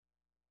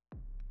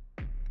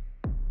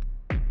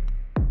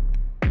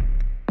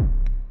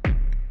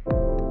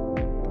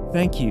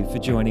Thank you for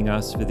joining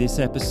us for this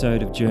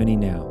episode of Journey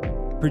Now,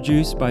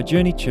 produced by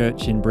Journey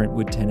Church in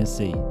Brentwood,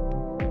 Tennessee.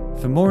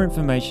 For more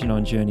information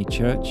on Journey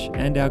Church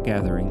and our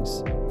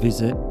gatherings,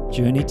 visit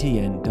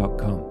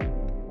journeytn.com.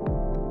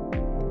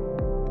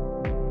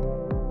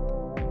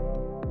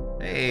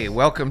 Hey,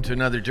 welcome to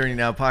another Journey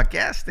Now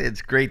podcast.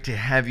 It's great to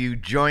have you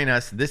join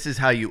us. This is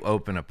how you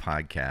open a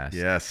podcast.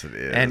 Yes, it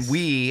is. And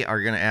we are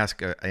going to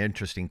ask an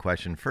interesting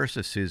question, first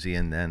of Susie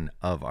and then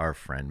of our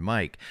friend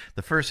Mike.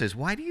 The first is,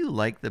 why do you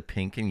like the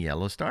pink and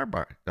yellow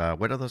Starbucks?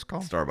 What are those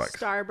called? Starbucks.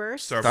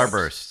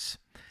 Starbursts.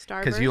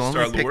 Because you only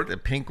pick Star-Lord. the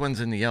pink ones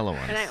and the yellow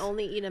ones. And I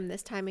only eat them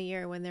this time of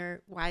year when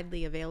they're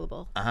widely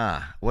available.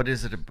 What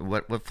is it?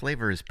 What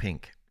flavor is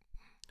pink?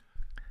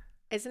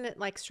 Isn't it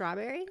like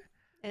strawberry?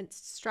 And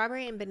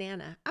strawberry and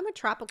banana. I'm a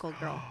tropical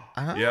girl.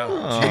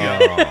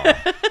 Yeah.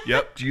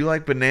 Yep. Do you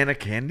like banana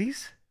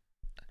candies?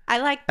 I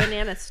like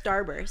banana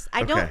Starburst.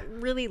 I Okay. don't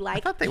really like I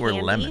thought they candy.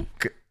 were lemon.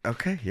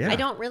 Okay, yeah. I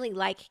don't really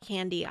like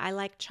candy. I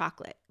like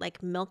chocolate,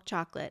 like milk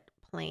chocolate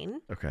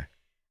plain. Okay.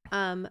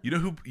 You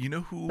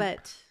know who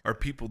But are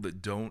people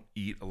that don't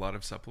eat a lot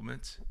of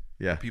supplements?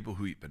 Yeah. People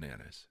who eat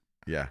bananas.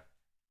 Yeah.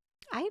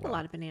 I eat a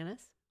lot of bananas.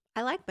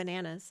 I like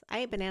bananas.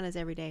 I eat bananas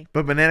every day.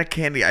 But banana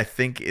candy, I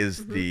think, is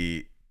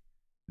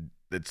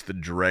Mm-hmm. it's the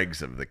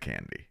dregs of the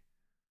candy.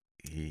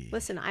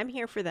 Listen, I'm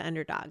here for the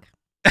underdog.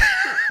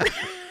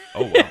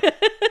 Oh, wow.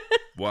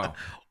 Wow.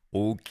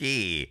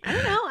 Okay. I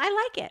don't know.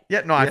 I like it.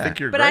 Yeah, no, I Yeah. think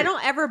you're But great. I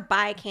don't ever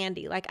buy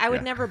candy. Like I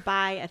would Yeah. never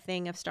buy a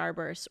thing of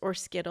Starburst or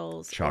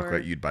Skittles. Chocolate, Or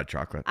you'd buy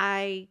chocolate.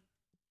 I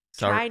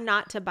Sour- try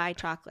not to buy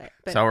chocolate.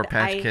 But Sour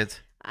Patch Kids?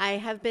 I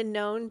have been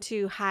known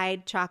to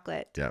hide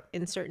chocolate Yep.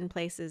 in certain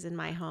places in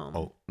my home.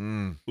 Oh,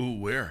 Ooh,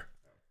 where?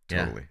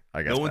 Yeah. Totally.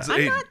 I guess No one's. that.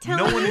 I'm Hey, not no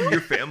telling one in you. your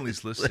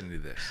family's listening to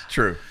this.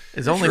 True.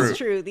 it's only This is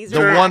true. These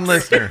the are one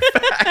facts. listener.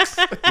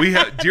 We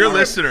have, dear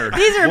listener,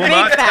 These are will big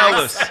not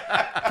tell facts.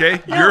 us.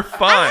 Okay, you're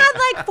fine. I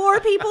had like 4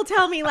 people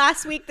tell me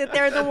last week that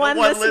they're the one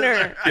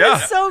listener. Yeah.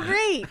 It's so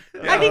great.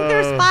 I think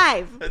there's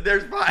 5.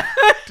 There's five.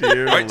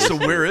 Dear All right, so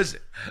where is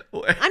it?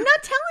 I'm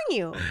not telling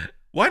you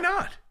Why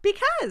not?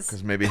 because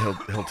Because maybe he'll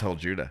tell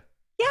Judah.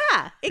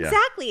 yeah,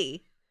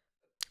 exactly.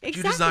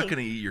 Judah's not going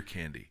to eat your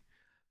candy.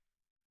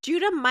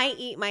 Judah might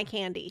eat my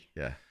candy.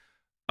 Yeah.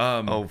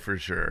 Oh, for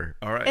sure.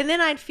 All right. And then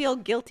I'd feel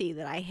guilty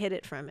that I hid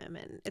it from him,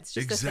 and it's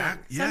just a thing.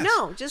 Exact- So yes.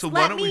 no, just So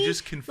why let don't me we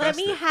just confess let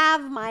me it?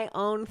 have my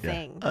own Yeah.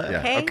 thing. Yeah.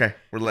 Okay, Okay.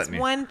 We're It's letting you.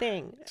 one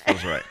thing.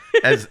 That's right.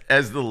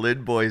 As the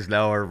Lid boys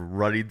now are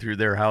running through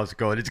their house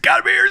going, it's got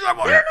to be here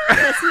somewhere.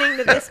 Listening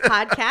to this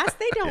podcast,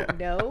 they don't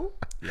know.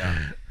 Yeah.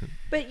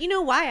 But you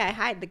know why I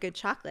hide the good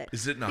chocolate?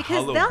 Is it in a because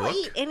hollow they'll book?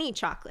 eat any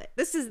chocolate.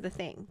 This is the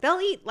thing. They'll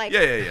eat like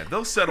Yeah.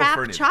 They'll settle crap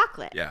for anything.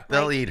 chocolate. Yeah.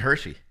 They'll Like, eat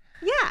Hershey.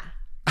 Yeah.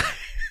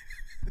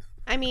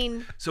 I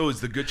mean, So is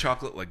the good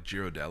chocolate like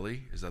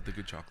Ghirardelli? Is that the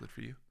good chocolate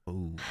for you?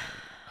 Ooh.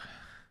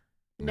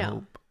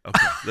 no.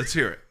 Okay, let's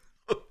hear it.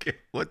 Okay.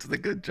 What's the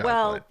good chocolate?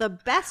 Well, the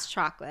best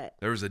chocolate.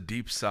 There was a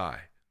deep sigh.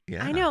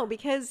 yeah. I know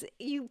because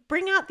you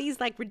bring out these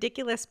like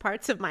ridiculous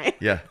parts of my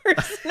Yeah.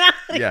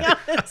 personality. Yeah. on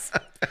this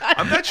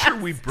I'm not sure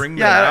we bring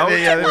Yeah, that out.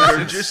 yeah, They're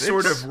it's- just it's-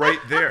 sort of right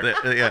there.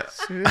 Yeah.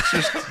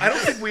 I don't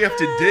think we have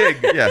to dig.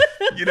 Yeah.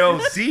 You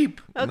know,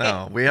 deep. Okay.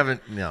 No, we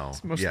haven't. No.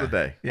 Most yeah. of the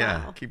day.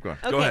 Yeah. Wow. Keep going.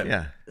 Okay. Go ahead.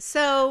 Yeah.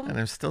 So And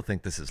I still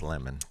think this is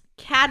lemon.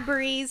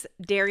 Cadbury's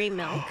Dairy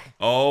Milk.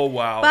 Oh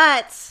wow.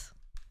 But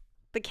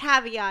the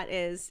caveat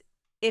is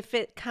if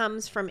it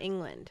comes from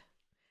England.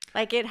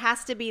 Like it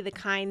has to be the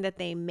kind that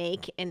they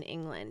make in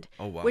England.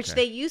 Oh, wow. Which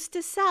Okay. they used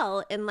to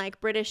sell in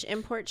like British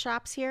import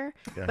shops here.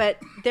 Yeah. But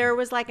there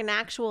was like an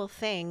actual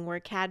thing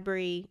where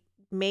Cadbury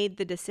made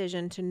the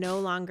decision to no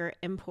longer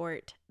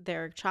import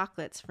their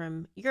chocolates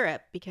from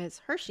Europe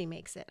because Hershey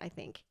makes it, I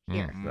think,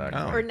 here.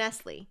 Exactly. Oh. Or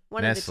Nestle.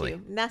 One Nestle. of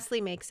the two.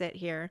 Nestle makes it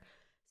here.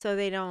 So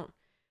they don't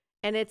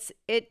and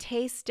it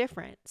tastes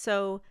different.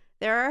 So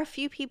there are a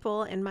few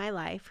people in my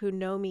life who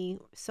know me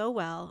so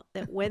well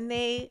that when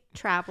they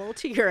travel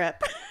to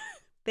Europe,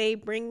 they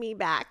bring me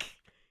back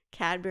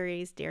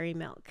Cadbury's Dairy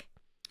Milk,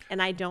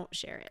 and I don't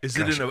share it. Is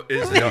it in a?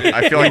 Is I it?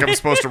 I feel like I'm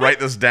supposed to write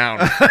this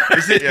down.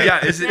 Is it?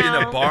 Yeah. Is it in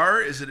a No.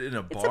 bar? Is it in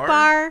a bar? It's a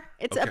bar.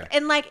 It's Okay.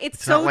 and like it's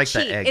It's so not like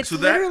the cheap. eggs. It's So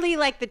that- literally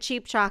like the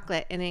cheap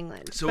chocolate in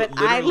England. So but it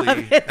I love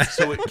literally. it.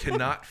 So it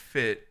cannot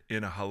fit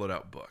in a hollowed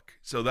out book.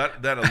 So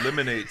that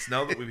eliminates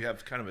now that we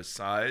have kind of a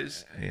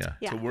size Yeah.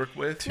 Yeah. to work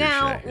with.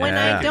 Now, Touche. when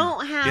Yeah. I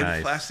don't in have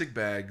Nice. plastic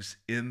bags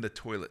in the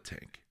toilet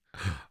tank.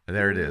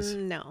 There it is.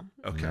 no,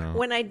 Okay. No.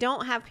 when I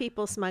don't have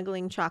people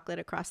smuggling chocolate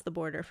across the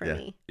border for Yeah.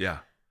 me, Yeah.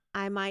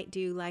 I might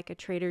do like a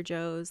Trader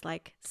Joe's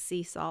like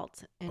sea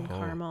salt and Oh,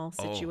 caramel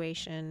oh.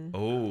 situation.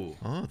 Oh.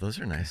 Oh, those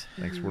are nice.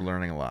 Thanks. We're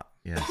learning a lot.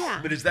 Yes. Yeah.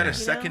 But is that Yeah. a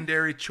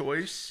secondary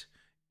choice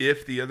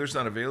if the other's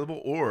not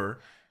available, or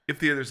if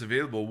the other's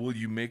available, will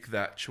you make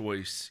that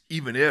choice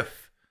even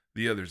if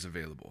the other's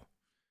available?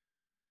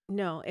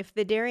 No, if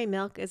the dairy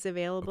milk is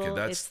available,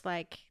 that's- it's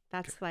like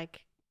that's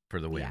like For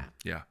the win. yeah.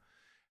 Yeah.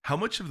 how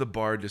much of the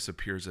bar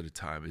disappears at a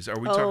time? Are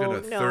we talking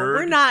a no, third?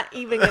 we're not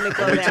even going to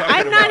go we there. talking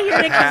I'm not about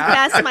here to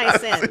half? confess my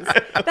sins.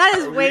 That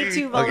is way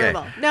too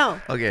vulnerable.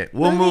 No. Okay,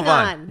 we'll Moving move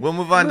on. We'll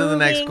move on to the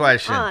next Moving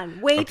question.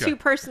 on. Way Okay. too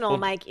personal,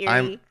 Mike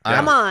Erie. I'm-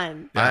 Come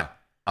on. Yeah.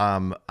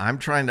 I'm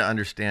trying to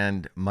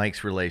understand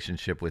Mike's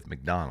relationship with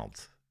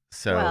McDonald's.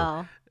 So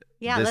Well,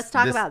 yeah, this- let's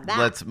talk this- about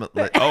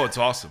that. Oh, it's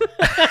awesome.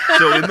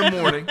 So in the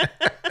morning,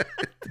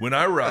 when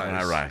I rise, When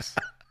I rise,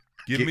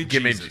 give me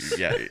Jesus.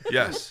 yeah,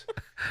 Yes.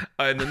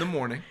 And in the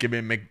morning, give me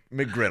a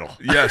McGriddle.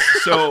 yes.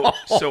 So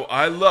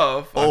I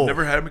love. Oh. I've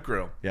never had a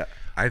McGriddle. Yeah,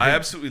 I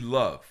absolutely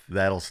love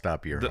that'll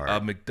stop your the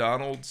heart.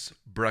 McDonald's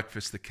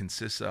breakfast that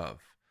consists of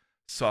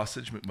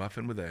sausage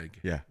McMuffin with egg,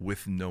 Yeah.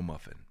 with no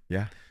muffin.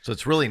 yeah. So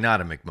it's really not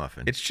a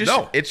McMuffin. It's just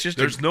no, it's just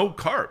there's no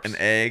carbs. an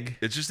egg.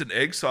 It's just an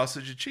egg,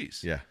 sausage, and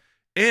cheese. Yeah.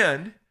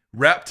 And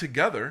wrapped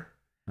together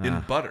in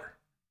Ah. butter.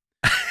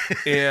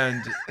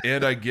 and I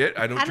don't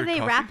How drink do they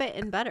coffee. wrap it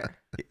in butter?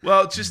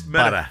 Well, it's just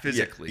Butter.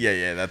 metaphysically.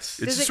 Yeah. That's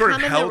It's Does it sort come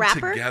of in the held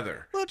wrapper?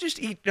 together. well, just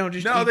eat.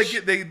 Just No,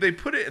 eat. they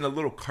put it in a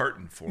little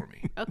carton for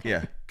me Okay.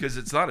 Yeah, because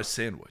it's not a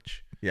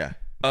sandwich. yeah.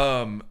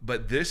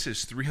 But this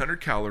is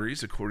 300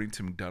 calories according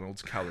to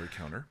McDonald's calorie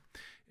counter,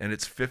 and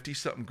it's 50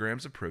 something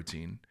grams of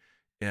protein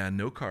and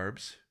no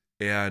carbs,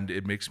 and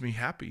it makes me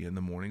happy in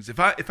the mornings. If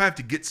I have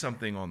to get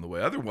something on the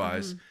way,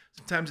 otherwise,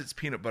 sometimes it's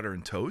peanut butter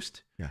and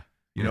toast. Yeah.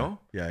 You know.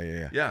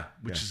 Yeah. Yeah,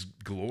 which is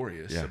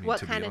glorious. Yeah. I mean, What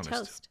to kind be of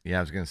honest. toast? Yeah,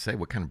 I was going to say,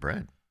 what kind of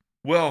bread?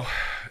 Well,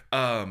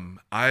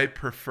 I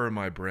prefer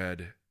my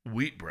bread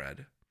wheat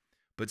bread,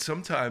 but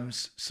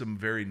sometimes some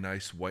very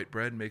nice white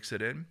bread makes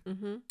it in,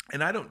 Mm-hmm.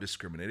 and I don't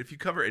discriminate. If you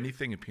cover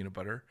anything in peanut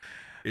butter,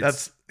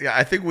 it's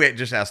I think we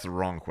just asked the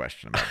wrong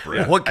question about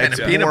bread. What kind It's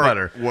of peanut more-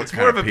 butter? What It's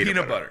kind more of a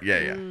peanut butter.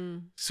 Yeah.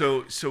 Mm.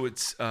 so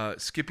it's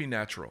Skippy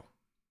Natural,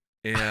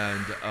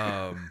 and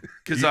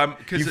because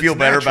You feel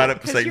better about it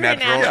Because saying you're a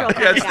natural.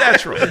 natural Yeah, it's kind of guy.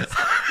 natural.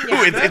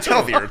 Ooh, it's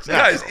healthier. It's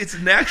Guys, natural. it's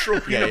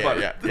natural peanut yeah, butter.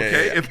 yeah,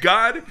 Okay, yeah. if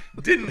God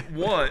didn't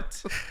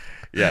want,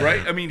 Yeah.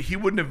 right? I mean, He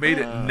wouldn't have made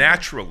it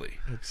naturally.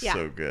 It's Yeah.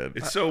 so good.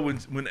 It's so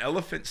when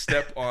elephants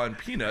step on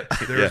peanuts,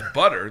 there's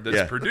butter that's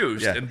Yeah.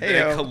 produced, Yeah. and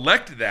Hey-o. they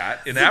collect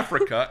that in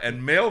Africa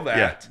and mail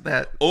that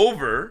That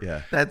over.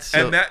 Yeah. that's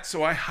so, And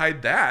so I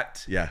hide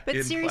that. Yeah. But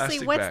in seriously,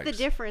 plastic what's the bags.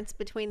 difference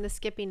between the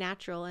Skippy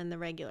Natural and the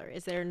regular?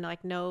 Is there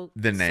like no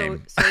The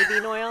name.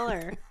 soybean oil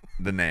or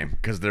The name,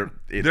 because They're-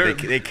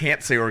 they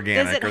can't say does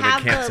organic it or they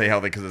have can't the say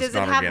healthy because it's does it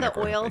not have organic. the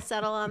or oil healthy.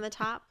 settle on the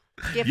top?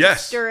 Do you have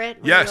Yes. to stir it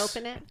when Yes. you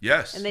open it?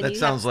 Yes. And then that you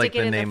sounds have to like stick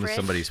it the in name of fridge?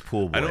 somebody's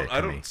pool boy. I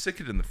to me. don't stick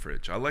it in the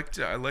fridge. I like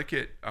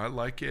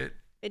it.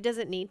 It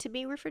doesn't need to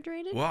be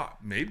refrigerated. Well,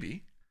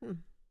 maybe. Hmm.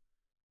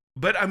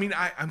 But I mean,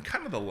 I'm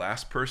kind of the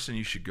last person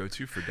you should go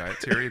to for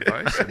dietary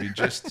advice. I mean,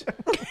 just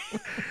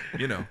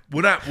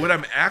what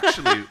I'm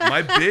actually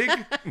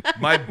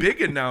my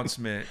big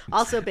announcement.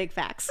 Also, big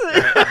facts.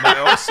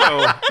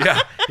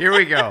 Here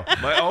we go.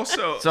 My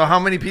also So how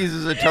many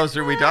pieces of toast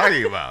are we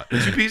talking about?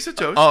 2 pieces of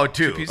toast. Oh,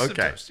 two. pieces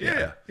Okay. of toast.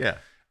 Yeah. Yeah.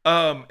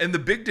 And the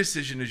big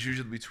decision is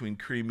usually between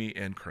creamy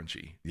and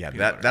crunchy. Yeah,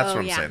 peanut that's Oh, what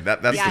I'm yeah. saying.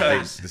 That's Yeah, the yeah.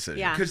 big decision.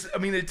 Yeah. Because I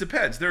mean, it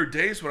depends. There are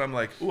days when I'm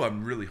like, "Oh,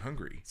 I'm really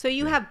hungry." So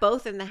you have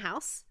both in the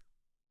house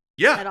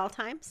Yeah, at all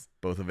times?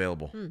 Both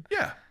available. Hmm.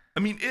 yeah. I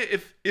mean,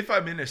 if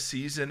I'm in a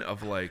season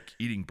of like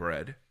eating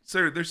bread,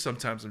 so there's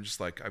sometimes I'm just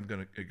like I'm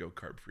gonna go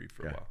carb free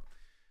for a while.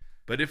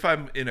 But if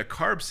I'm in a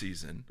carb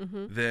season,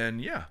 then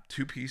yeah,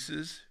 2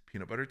 pieces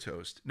peanut butter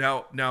toast.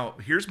 Now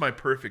here's my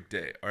perfect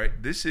day. All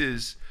right, this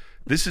is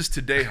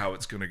today how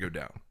it's gonna go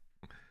down.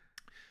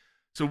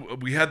 So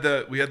we had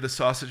the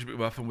sausage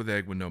McMuffin with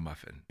egg with no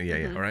muffin. Yeah,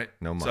 yeah. All right,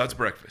 No So muffin. that's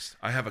breakfast.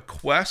 I have a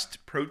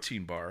Quest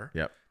protein bar.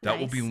 Yep. That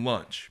will Nice. be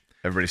lunch.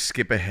 Everybody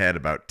skip ahead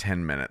about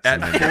 10 minutes.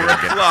 At and then 4 you're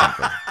gonna get o'clock.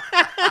 something.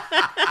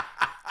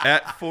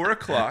 At 4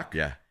 o'clock,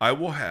 Yeah. I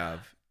will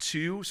have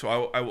 2. So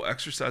I will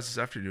exercise this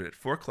afternoon. At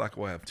 4 o'clock, I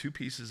will have 2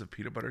 pieces of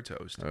peanut butter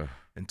toast Ugh.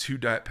 and 2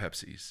 Diet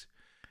Pepsis.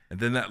 And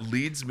then that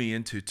leads me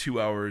into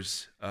 2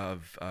 hours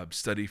of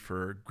study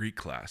for Greek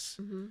class.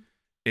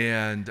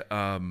 And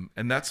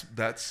that's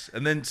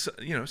and then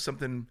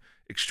something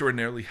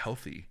extraordinarily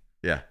healthy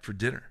Yeah. for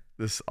dinner.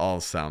 This all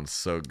sounds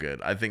so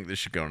good. I think this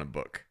should go in a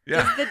book.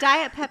 Yeah. Does the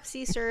Diet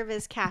Pepsi serve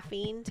as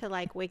caffeine to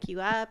like wake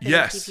you up and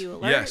Yes. keep you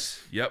alert?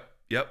 Yes.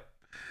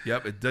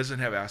 Yep. It doesn't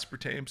have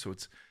aspartame, so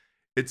it's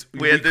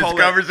We had this call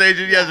it-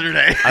 conversation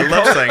yesterday. I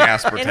love saying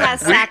aspartame. It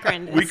has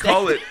saccharin. we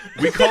call it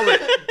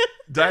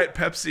Diet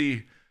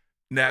Pepsi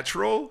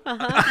Natural.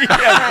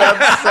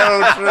 That's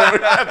so true.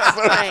 That's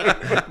so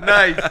Right.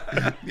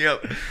 nice.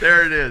 Yep.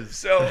 There it is.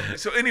 So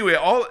anyway,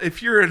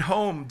 if you're at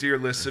home, dear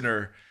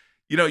listener,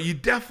 you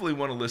definitely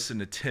want to listen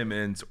to Tim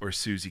Inns or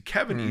Susie.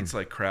 Kevin eats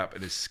like crap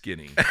and is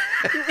skinny.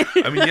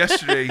 I mean,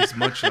 yesterday he's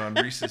munching on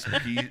Reese's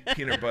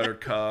peanut butter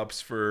cups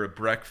for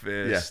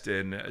breakfast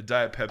and a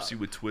Diet Pepsi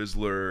with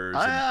Twizzlers.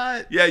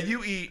 and- yeah,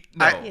 you eat.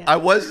 No. I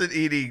wasn't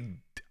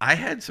eating. I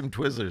had some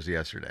Twizzlers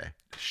yesterday.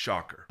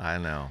 Shocker. I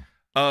know.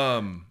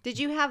 Did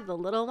you have the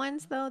little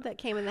ones though that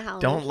came in the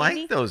Halloween? Don't like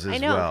candy? those as I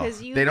know well. because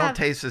they don't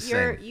taste the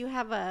same. You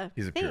have a.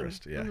 He's a thing.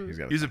 purist. Yeah. Mhm. He's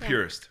got He's a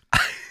purist.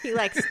 He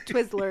likes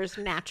Twizzlers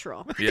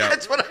natural. Yeah.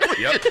 That's what I was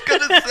Yep. just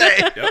gonna say.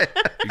 Yep.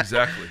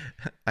 Exactly.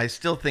 I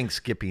still think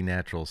Skippy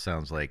Natural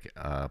sounds like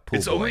pool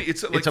It's boy. only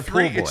it's like a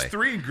three. pool boy. It's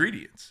 3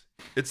 ingredients.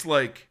 It's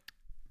like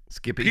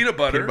Skippy peanut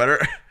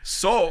butter,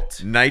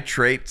 salt,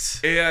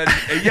 nitrates.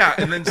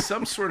 and then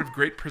some sort of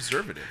great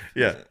preservative.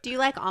 Yeah. Do you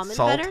like almond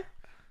Salt. butter?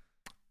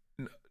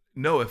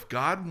 No, if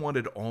God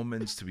wanted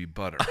almonds to be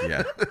butter,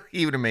 Yeah.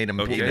 He would have made him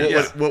Okay. peanuts.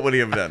 Yeah. What would he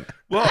have done?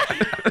 well,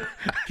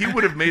 he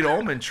would have made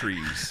almond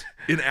trees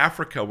in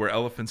Africa where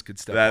elephants could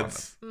step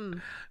That's on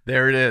them.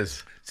 There it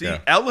is. See, Yeah.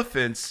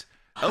 elephants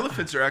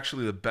are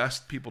actually the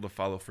best people to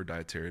follow for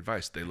dietary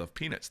advice. They love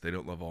peanuts. They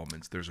don't love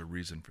almonds. There's a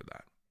reason for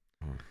that.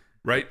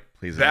 Right?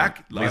 please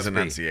Last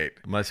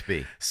enunciate. Must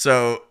be.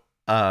 So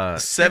Uh,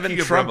 seven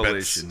Speaking of trumpets.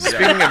 Revelation, yeah.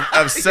 Speaking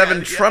of seven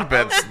yeah,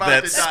 trumpets I was about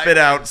that to dive spit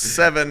out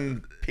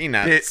 7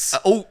 peanuts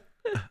oh,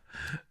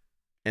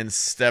 and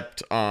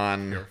stepped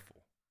on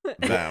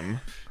Careful. them.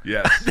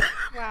 Yes.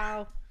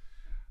 Wow.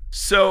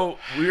 So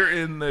we're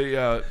in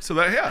the So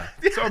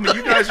I mean,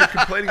 you guys are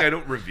complaining I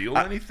don't reveal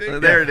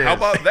anything. there it is. How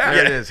about that?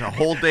 There it is. A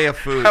whole day of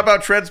food. How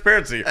about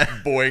transparency?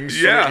 Boing.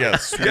 Yeah.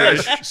 Yes.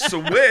 Yes.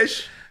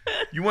 Swish.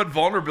 You want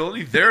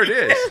vulnerability? There it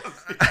is.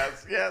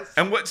 Yes. Yes.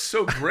 And what's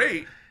so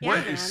great? Yeah, what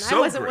man. is so I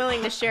wasn't great?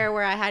 willing to share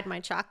where I had my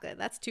chocolate.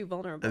 That's too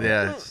vulnerable.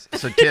 Yeah.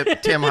 So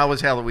Tim, how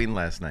was Halloween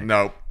last night?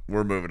 Nope.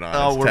 We're moving on.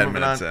 Oh, It's we're 10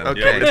 moving minutes on. in.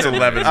 Okay. It's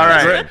 11 All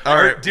minutes right. in. All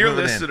right. Dear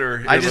moving in.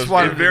 listener, I is just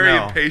wanted to very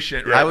know.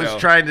 impatient. I right was now.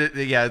 trying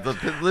to. Yeah, the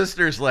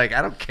listeners like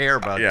I don't care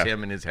about Yeah.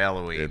 Tim and his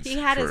Halloween. It's He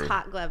had his true.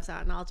 hot gloves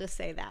on. I'll just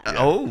say that.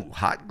 Oh,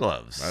 hot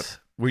gloves.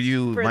 Were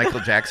you For the- Michael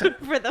Jackson?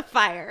 For the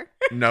fire.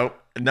 Nope.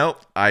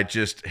 Nope.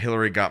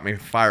 Hillary got me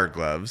fire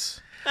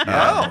gloves.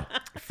 Oh.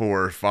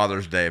 For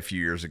Father's Day a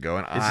few years ago,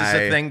 and Is this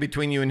a thing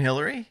between you and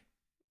Hillary?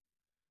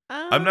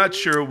 I'm not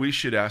sure we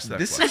should ask that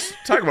This question.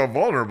 is talk about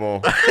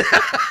vulnerable.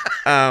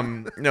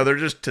 No, they're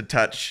just to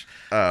touch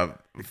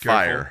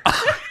fire.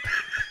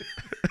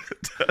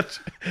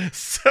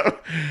 So,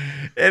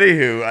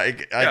 anywho, I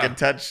Yeah. can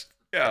touch.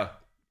 Yeah.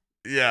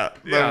 Yeah.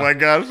 Yeah. Oh my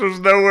gosh, there's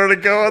nowhere to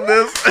go on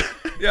this.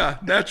 Yeah.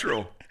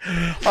 Natural.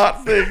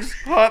 Hot things.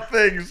 Hot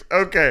things.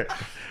 Okay.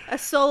 A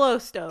solo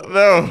stove,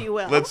 No. if you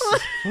will.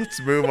 Let's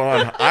move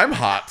on. I'm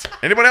hot.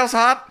 Anybody else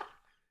hot?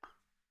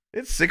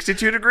 It's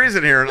 62 degrees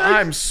in here and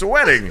I'm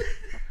sweating.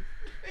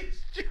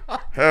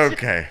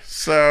 Okay.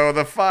 So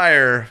the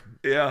fire.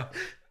 Yeah.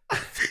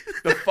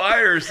 The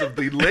fires of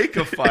the lake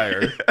of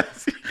fire.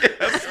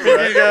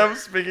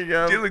 Speaking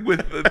of, Dealing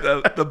with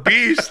the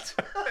beast.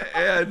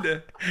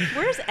 And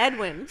Where's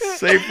Edwin?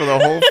 safe for the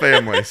whole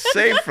family.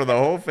 Safe for the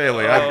whole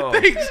family. Oh.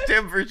 Thanks,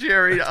 Tim, for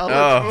sharing. Let's move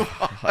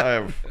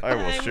on. I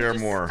will I'm share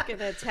just more.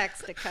 gonna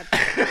text to cut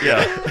that.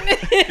 Yeah.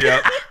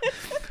 yeah.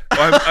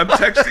 I'm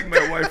texting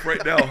my wife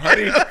right now,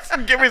 honey.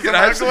 Give me Can some I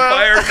have some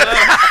fire gloves?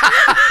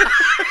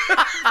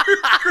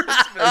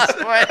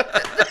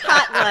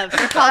 Hot gloves.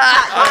 They're called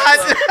hot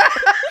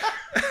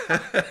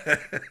gloves.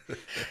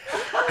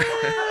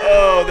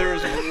 Oh, there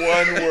was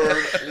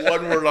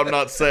one word I'm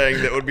not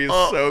saying that would be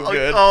so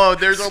good. Oh,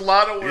 there's a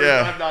lot of words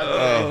Yeah. I'm not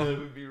saying that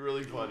would be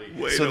really funny.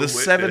 Way So to the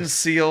 7 witness.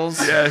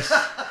 seals, Yes.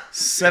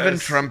 7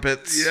 Yes.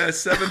 trumpets, Yes.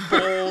 7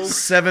 bowls.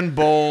 7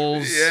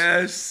 bowls.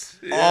 Yes.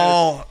 Yes.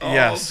 All-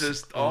 yes.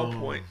 Just all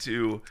point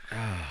to.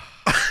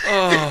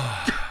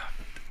 Oh.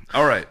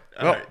 All right.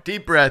 All right,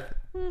 deep breath.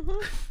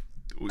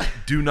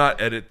 Do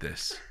not edit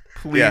this.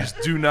 Please Yeah.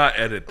 do not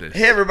edit this.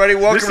 Hey everybody,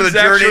 welcome This to the is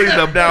Journey actually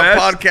the Now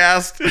best-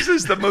 podcast. This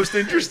is the most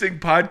interesting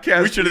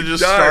podcast. We should have we've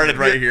just done. started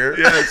right here.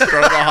 Yes. Start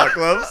with the hot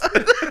gloves.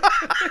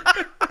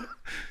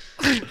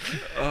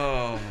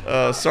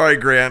 Oh. Sorry,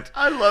 Grant.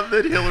 I love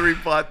that Hillary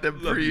bought them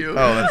for you.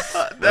 Oh, that's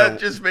that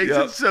just makes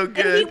yeah. it so And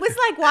he good. was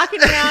like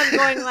walking around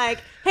going like,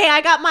 "Hey,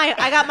 I got my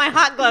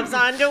hot gloves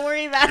on. Don't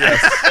worry about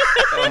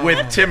it."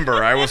 with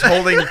timber. I was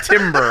holding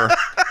timber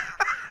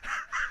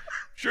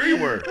Sure you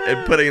were.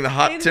 and putting the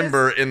hot In this-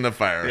 timber in the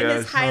fire. In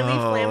his Yes. highly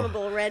Oh.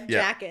 flammable red Yeah.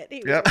 jacket. He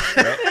was Yep.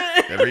 wearing.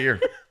 Every year.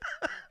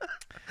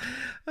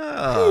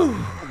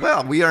 Oh,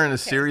 well, we are in a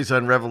series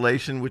on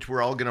Revelation, which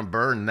we're all going to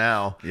burn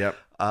now. Yep.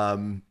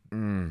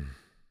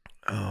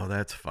 Oh,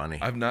 that's funny.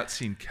 I've not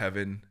seen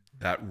Kevin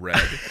that red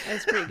That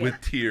was pretty good.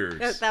 with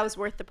tears. That was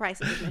worth the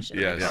price of admission.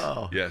 Yes.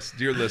 Oh. Yes.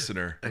 Dear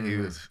listener. He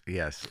was,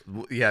 yes,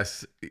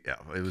 yeah,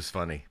 it was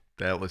funny.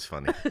 That was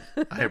funny.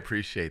 I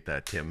appreciate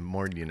that, Tim,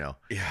 more than you know.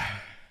 Yeah.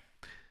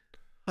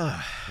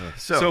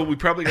 So we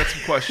probably got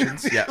some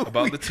questions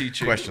about the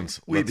teaching. Questions.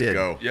 We Let's did.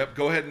 go. Yep.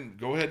 Go ahead and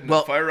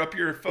Well- fire up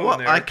your phone Well,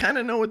 there. I kind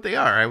of know what they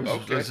are. I was,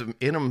 Okay. was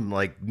in them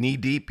like knee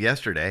deep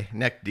yesterday,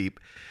 neck deep,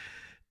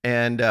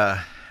 and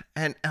a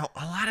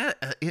lot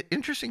of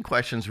interesting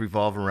questions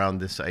revolve around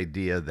this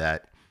idea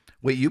that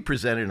what you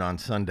presented on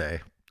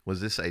Sunday was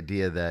this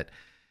idea that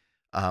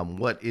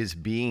what is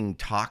being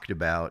talked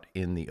about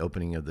in the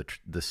opening of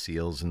the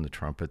seals and the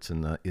trumpets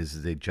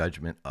is the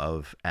judgment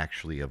of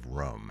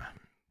Rome,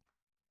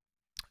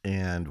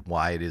 and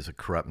why it is a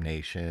corrupt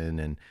nation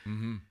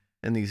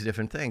and these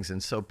different things.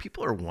 And so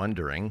people are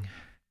wondering,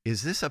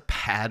 is this a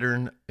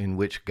pattern in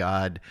which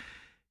God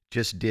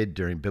just did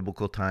during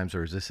biblical times,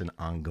 or is this an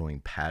ongoing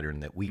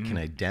pattern that we can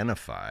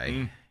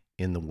identify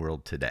in the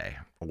world today,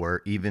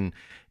 or even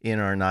in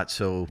our not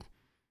so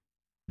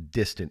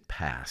distant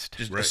past?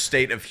 Just a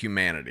state of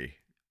humanity.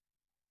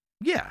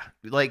 Yeah,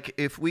 like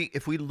if we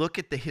look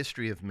at the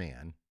history of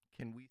man,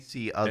 can we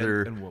see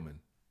other and woman.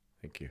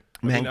 Thank you.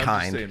 I mean, I'm just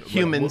mankind, saying, like,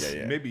 humans,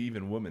 maybe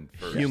even women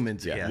first.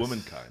 humans, yes.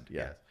 Womankind.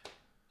 Yeah.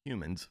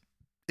 humans?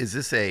 Is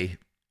this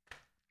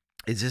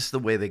the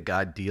way that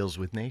God deals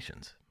with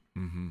nations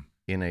Mm-hmm.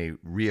 in a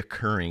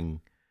reoccurring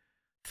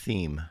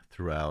theme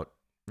throughout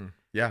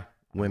Yeah.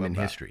 women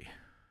that. history?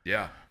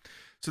 Yeah.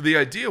 So the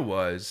idea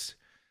was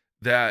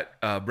that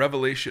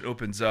Revelation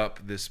opens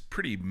up this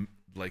pretty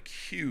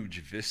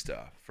huge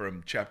vista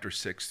from chapter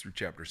 6 through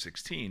chapter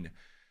 16.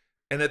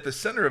 And at the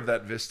center of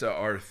that vista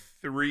are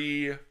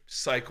 3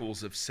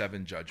 cycles of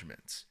 7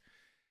 judgments.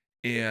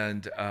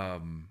 And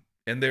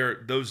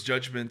those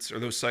judgments or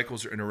those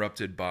cycles are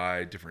interrupted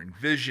by different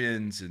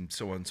visions and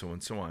so on, so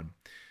on, so on.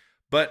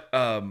 But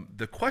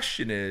the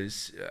question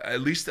is,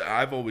 at least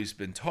I've always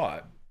been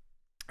taught,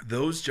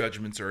 those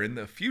judgments are in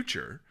the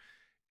future,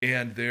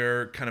 and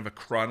they're kind of a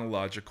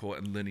chronological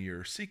and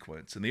linear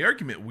sequence. And the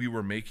argument we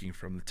were making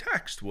from the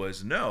text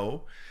was,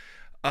 no,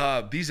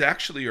 these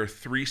actually are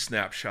 3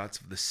 snapshots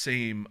of the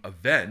same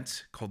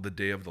event called the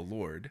Day of the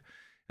Lord.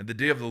 And the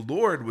Day of the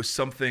Lord was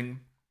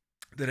something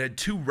that had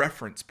 2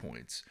 reference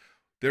points.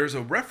 There's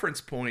a reference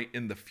point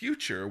in the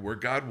future where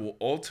God will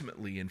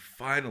ultimately and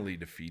finally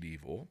defeat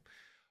evil.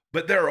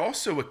 But there are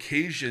also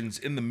occasions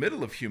in the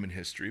middle of human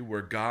history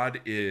where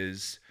God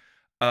is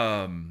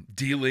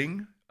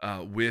dealing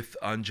with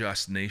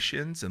unjust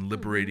nations and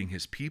liberating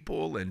his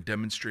people and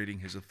demonstrating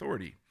his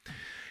authority.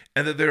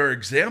 And that there are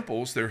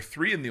examples, there are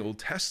 3 in the Old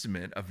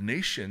Testament, of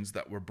nations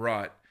that were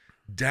brought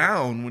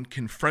down when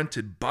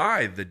confronted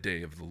by the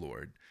day of the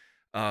Lord.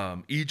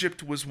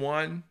 Egypt was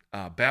one,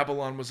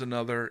 Babylon was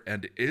another,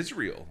 and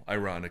Israel,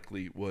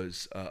 ironically,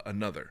 was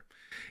another.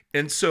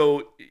 And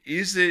so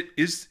is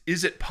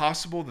it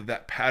possible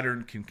that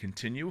pattern can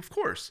continue? Of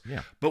course.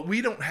 Yeah. But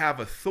we don't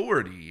have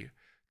authority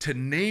to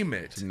name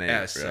it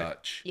as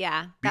such.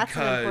 Yeah, that's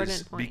an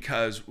important point.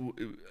 Because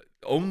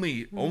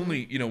only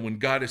when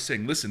God is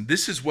saying, listen,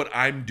 this is what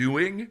I'm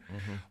doing,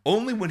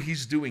 only when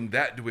he's doing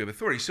that do we have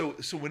authority. So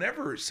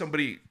whenever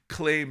somebody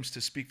claims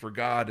to speak for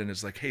God and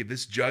is like, hey,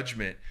 this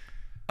judgment,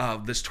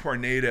 this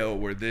tornado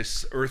or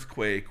this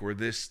earthquake or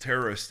this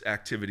terrorist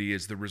activity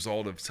is the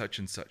result of such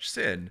and such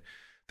sin,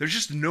 there's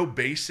just no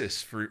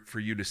basis for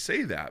you to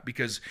say that,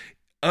 because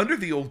under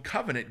the old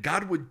covenant,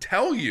 God would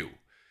tell you,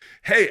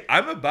 hey,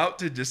 I'm about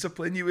to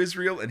discipline you,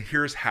 Israel, and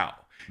here's how.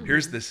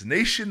 Here's this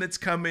nation that's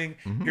coming.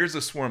 Here's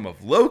a swarm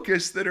of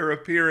locusts that are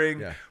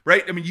appearing,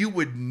 right? I mean, you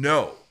would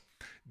know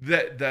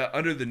that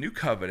under the new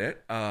covenant,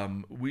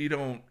 we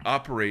don't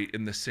operate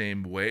in the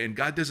same way, and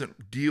God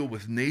doesn't deal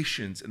with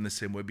nations in the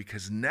same way,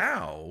 because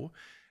now,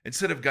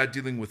 instead of God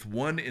dealing with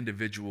one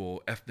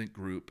individual ethnic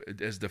group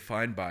as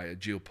defined by a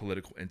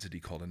geopolitical entity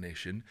called a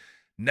nation,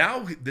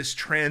 now this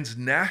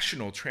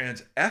transnational,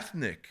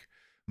 trans-ethnic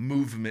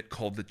movement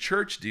called the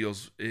church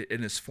deals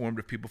and is formed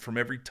of people from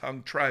every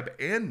tongue, tribe,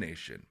 and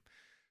nation.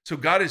 So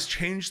God has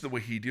changed the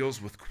way he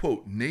deals with,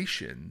 quote,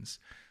 nations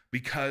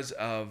because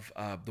of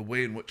the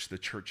way in which the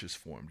church is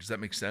formed. Does that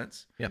make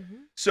sense? Yeah.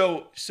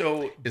 So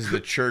Is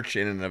the church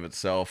in and of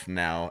itself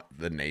now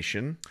the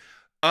nation?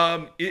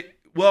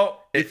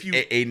 If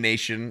you a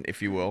nation,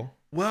 if you will.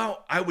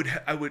 Well, I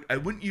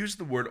wouldn't use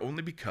the word,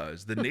 only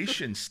because the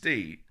nation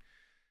state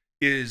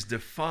is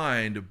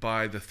defined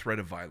by the threat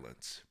of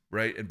violence,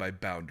 right? And by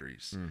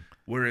boundaries.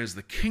 Whereas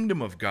the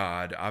kingdom of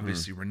God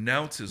obviously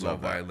renounces all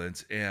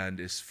violence and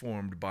is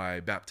formed by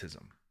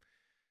baptism.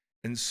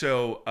 And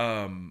so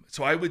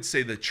I would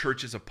say the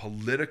church is a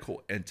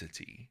political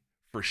entity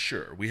for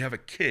sure. We have a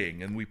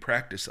king and we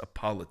practice a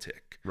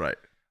politic. Right.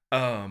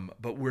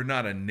 But we're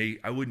not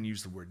I wouldn't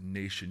use the word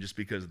nation just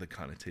because of the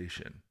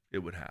connotation it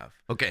would have.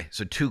 Okay,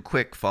 so 2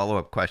 quick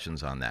follow-up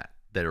questions on that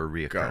are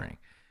reoccurring.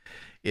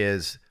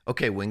 Is,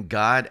 okay, when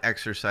God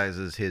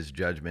exercises his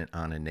judgment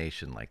on a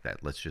nation like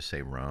that, let's just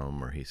say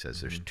Rome, or he says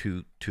there's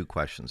two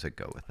questions that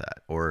go with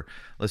that. Or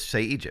let's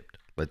say Egypt,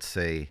 let's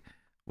say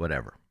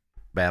whatever,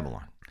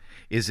 Babylon.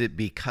 Is it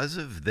because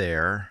of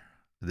I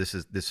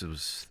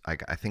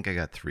think I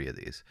got 3 of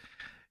these.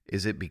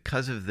 Is it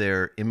because of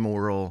their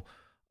immoral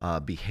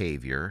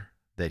behavior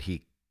that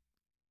he,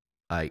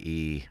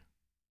 i.e.,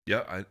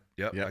 I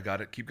got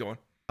it. Keep going.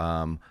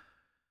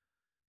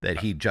 that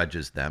he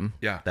judges them?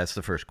 Yeah. That's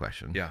the first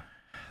question. Yeah.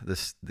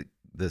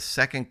 The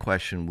second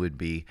question would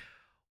be,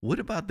 what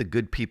about the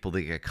good people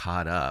that get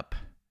caught up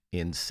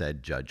in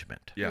said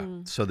judgment? Yeah.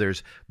 So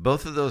there's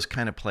both of those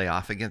kind of play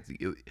off against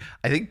you.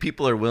 I think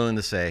people are willing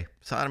to say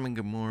Sodom and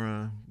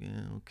Gomorrah,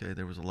 okay,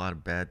 there was a lot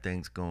of bad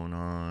things going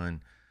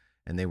on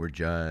and they were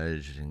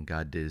judged and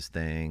God did his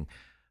thing.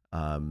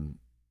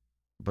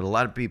 But a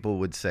lot of people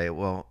would say,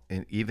 well,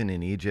 even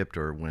in Egypt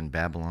or when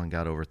Babylon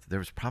got over, there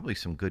was probably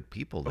some good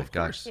people that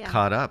got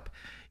caught up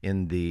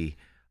in the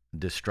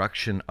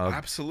destruction of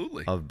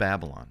Absolutely. of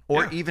Babylon,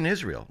 or Yeah. even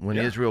Israel when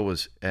Yeah. Israel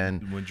was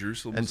When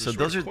Jerusalem and was so destroyed,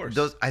 those of are course.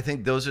 those. I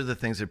think those are the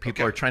things that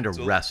people Okay, are trying to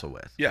so- wrestle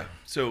with. Yeah.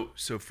 So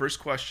first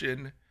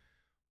question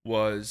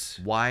was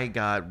Why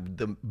God?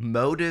 The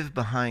motive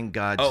behind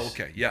God's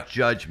okay, yeah.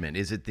 judgment,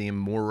 is it the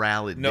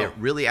immorality? No. They're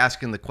really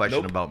asking the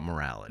question Nope. about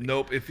morality.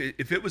 Nope. If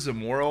it was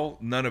immoral,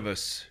 none of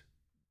us.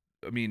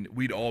 I mean,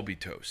 we'd all be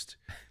toast.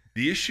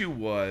 The issue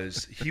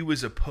was he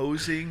was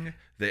opposing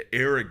the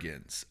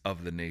arrogance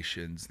of the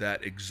nations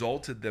that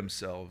exalted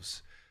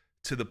themselves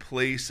to the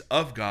place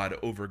of God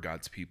over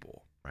God's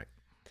people. Right.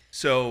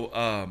 So,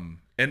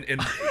 and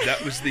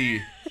that was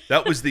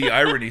the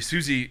irony.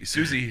 Susie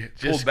pulled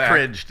Just back.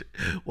 cringed.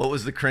 What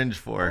was the cringe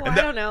for? Oh, I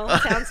don't know.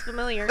 Sounds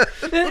familiar.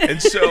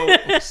 And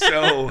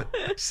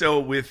so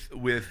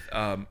with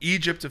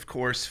Egypt, of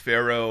course,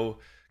 Pharaoh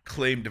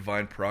claimed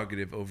divine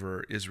prerogative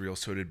over Israel.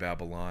 So did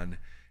Babylon.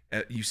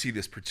 You see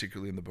this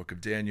particularly in the book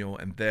of Daniel.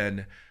 And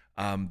then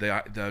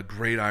the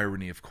great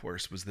irony, of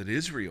course, was that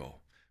Israel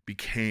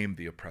became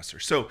the oppressor.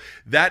 So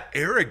that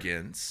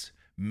arrogance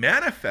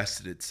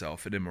manifested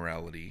itself in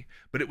immorality,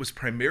 but it was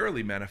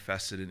primarily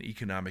manifested in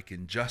economic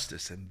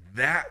injustice, and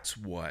that's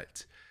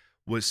what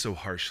was so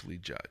harshly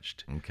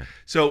judged. Okay.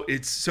 So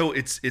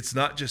it's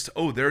not just,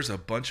 oh, there's a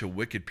bunch of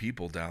wicked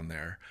people down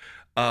there,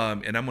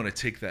 and I'm going to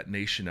take that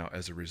nation out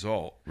as a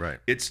result. Right.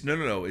 It's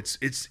no. It's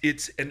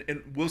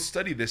and we'll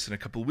study this in a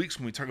couple of weeks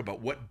when we talk about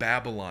what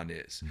Babylon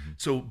is. Mm-hmm.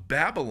 So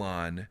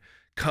Babylon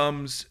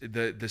comes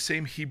the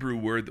same Hebrew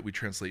word that we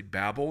translate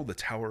Babel, the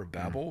Tower of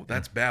Babel.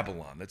 That's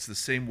Babylon. That's the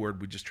same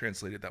word we just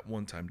translated that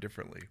one time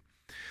differently.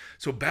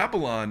 So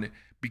Babylon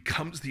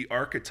becomes the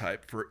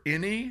archetype for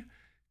any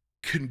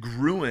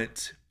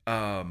congruent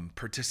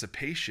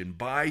participation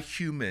by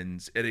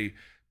humans at a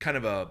kind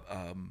of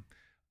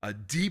a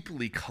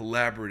deeply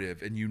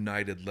collaborative and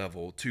united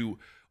level to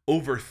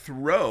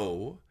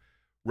overthrow,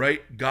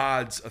 right,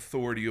 God's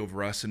authority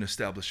over us and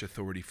establish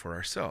authority for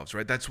ourselves,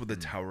 right? That's what the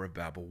Tower of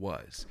Babel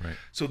was. Right.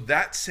 So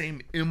that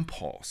same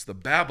impulse, the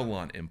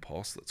Babylon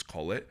impulse, let's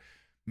call it,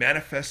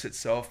 manifests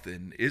itself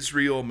in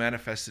Israel,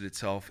 manifested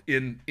itself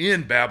in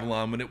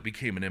Babylon when it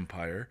became an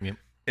empire, Yep.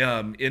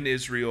 in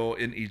Israel,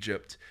 in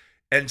Egypt,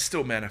 and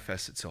still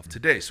manifests itself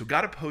today. So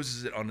God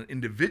opposes it on an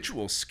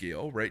individual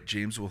scale, right?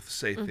 James will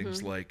say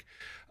things like,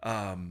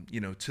 I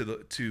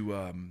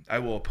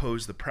will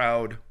oppose the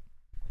proud,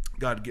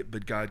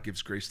 but God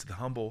gives grace to the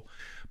humble.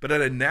 But at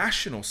a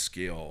national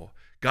scale,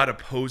 God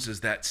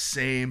opposes that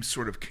same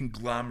sort of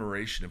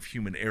conglomeration of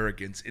human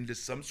arrogance into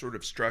some sort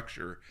of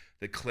structure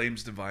that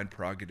claims divine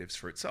prerogatives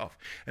for itself.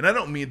 And I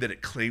don't mean that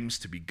it claims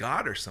to be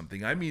God or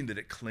something. I mean that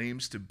it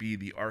claims to be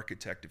the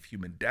architect of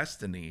human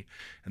destiny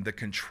and the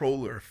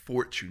controller of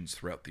fortunes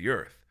throughout the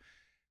earth.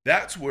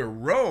 That's where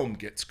Rome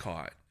gets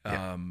caught.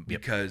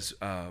 Because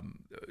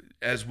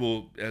as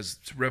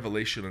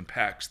Revelation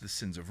unpacks the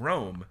sins of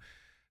Rome,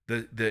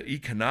 the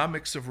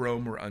economics of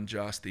Rome were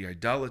unjust, the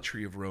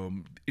idolatry of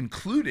Rome,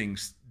 including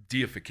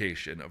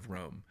deification of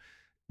Rome,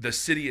 the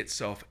city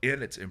itself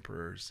and its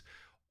emperors,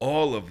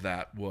 all of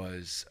that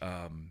was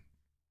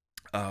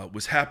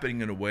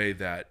happening in a way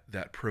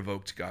that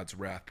provoked God's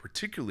wrath,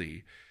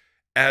 particularly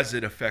as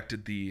it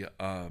affected the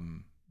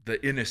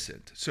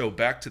innocent. So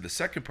back to the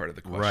second part of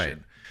the question.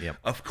 Right. Yep.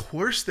 Of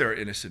course there are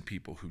innocent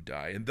people who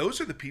die, and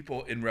those are the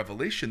people in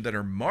Revelation that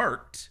are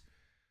marked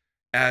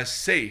as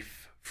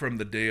safe from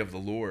the day of the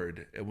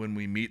Lord when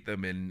we meet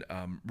them in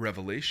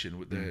Revelation.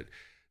 With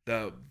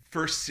the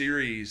first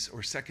series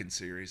or second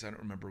series, I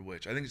don't remember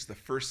which. I think it's the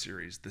first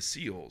series, the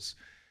seals.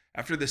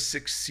 After the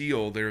sixth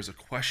seal, there's a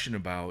question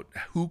about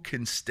who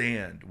can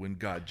stand when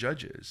God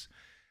judges.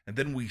 And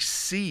then we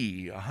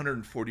see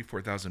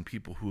 144,000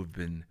 people who have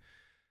been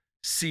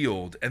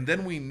sealed. And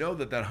then we know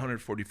that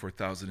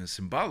 144,000 is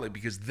symbolic,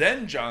 because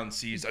then John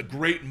sees a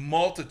great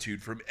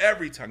multitude from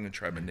every tongue and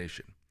tribe and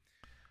nation.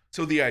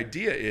 So the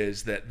idea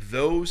is that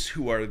those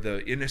who are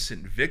the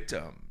innocent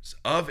victims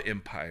of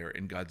empire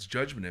and God's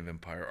judgment of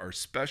empire are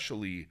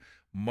specially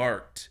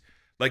marked.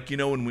 Like,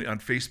 when we on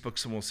Facebook,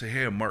 someone will say,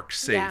 hey, I'm marked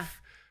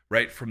safe,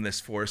 right, from this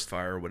forest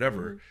fire or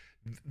whatever.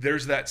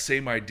 There's that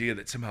same idea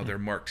that somehow they're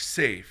marked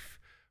safe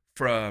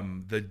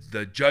from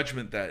the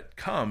judgment that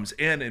comes.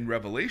 And in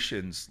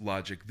Revelation's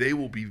logic, they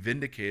will be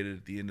vindicated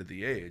at the end of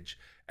the age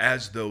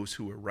as those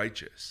who are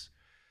righteous.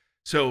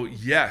 So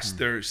yes,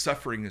 their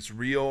suffering is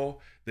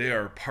real. They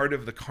are part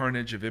of the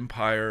carnage of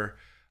empire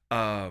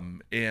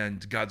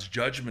and God's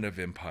judgment of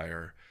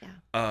empire.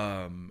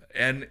 Yeah.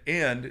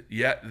 And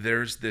yet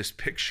there's this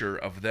picture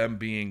of them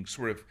being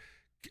sort of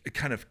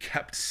kind of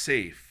kept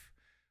safe,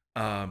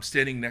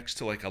 standing next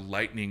to like a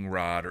lightning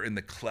rod or in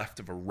the cleft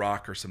of a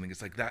rock or something.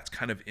 It's like that's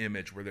kind of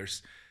image where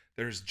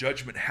there's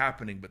judgment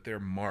happening, but they're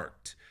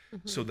marked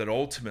so that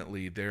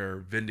ultimately they're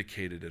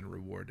vindicated and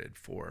rewarded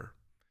for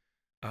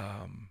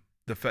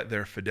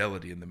their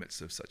fidelity in the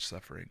midst of such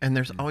suffering. And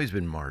there's always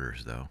been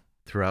martyrs, though,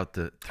 throughout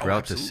the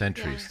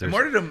centuries. Yeah.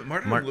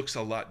 Martyrdom looks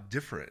a lot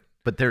different.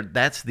 But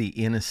that's the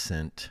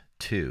innocent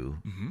too,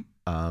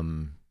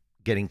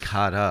 getting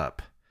caught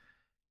up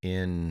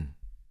in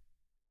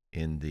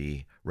in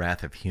the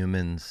wrath of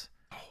humans,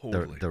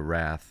 Totally. the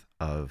wrath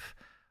of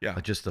Yeah.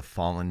 just the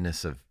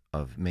fallenness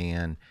of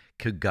man.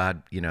 Could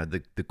God,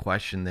 the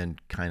question then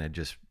kind of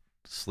just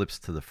slips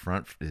to the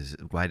front is,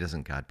 why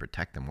doesn't God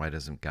protect them? Why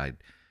doesn't God,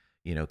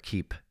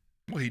 keep?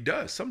 Well, he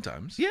does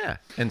sometimes. Yeah,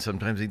 and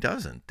sometimes he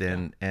doesn't.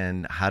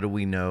 And how do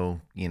we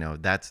know?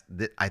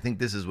 I think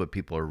this is what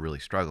people are really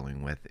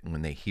struggling with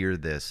when they hear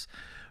this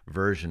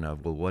version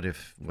of, well, what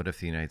if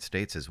the United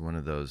States is one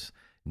of those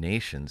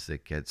nations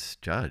that gets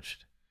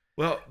judged?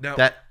 Well, now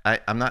That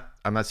I'm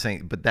not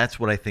saying, but that's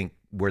what I think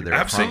where they're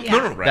absolutely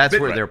prompted. right. That's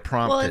But- where they're Well,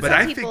 prompted. and But some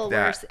I think people were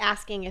that-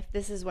 asking if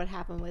this is what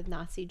happened with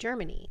Nazi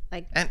Germany.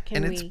 Like, and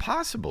can it's we-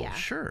 possible, yeah.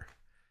 sure,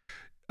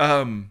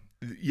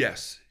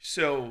 yes.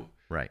 So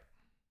right.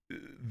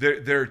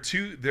 there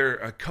are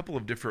a couple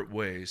of different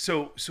ways.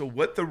 So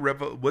what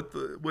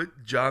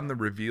John the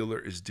Revealer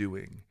is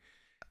doing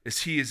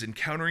is he is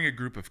encountering a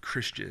group of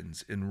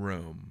Christians in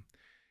Rome,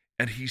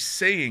 and he's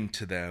saying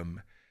to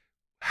them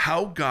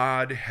how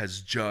God has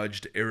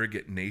judged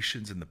arrogant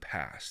nations in the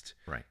past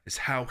Right. is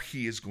how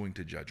he is going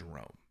to judge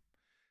Rome.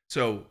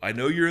 So I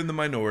know you're in the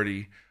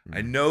minority.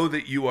 I know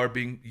that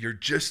you're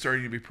just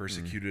starting to be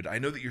persecuted. I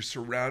know that you're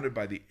surrounded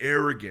by the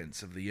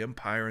arrogance of the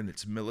empire and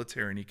its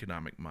military and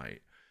economic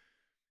might.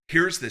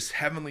 Here's this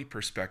heavenly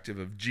perspective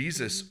of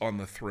Jesus on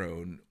the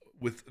throne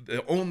with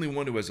the only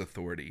one who has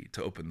authority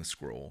to open the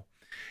scroll.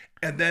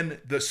 And then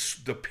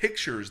the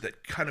pictures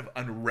that kind of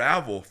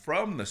unravel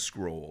from the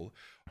scroll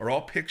are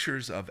all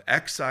pictures of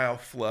exile,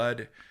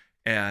 flood,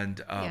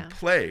 and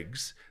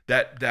plagues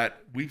that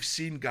we've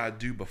seen God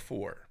do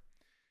before.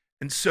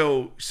 And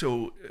so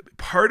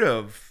part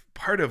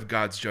of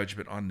God's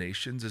judgment on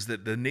nations is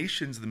that the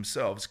nations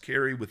themselves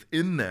carry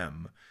within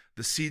them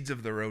the seeds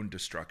of their own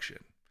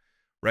destruction,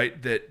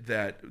 right?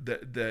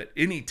 That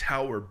any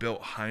tower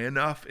built high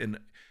enough and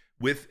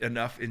with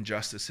enough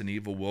injustice and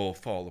evil will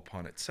fall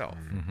upon itself.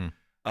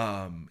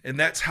 And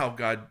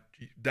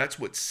that's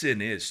what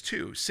sin is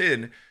too.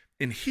 Sin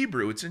in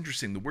Hebrew, it's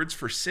interesting. The words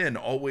for sin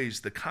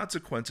the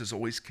consequences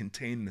always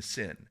contain the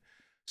sin.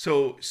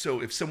 So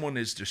if someone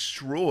is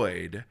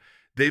destroyed,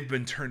 they've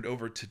been turned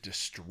over to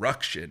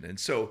destruction. And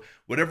so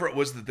whatever it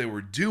was that they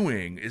were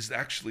doing is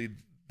actually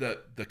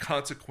the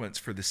consequence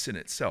for the sin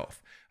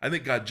itself. I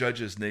think God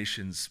judges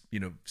nations,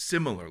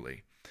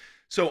 similarly.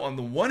 So on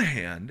the one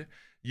hand,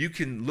 you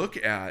can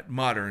look at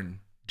modern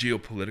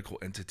geopolitical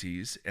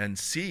entities and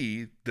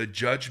see the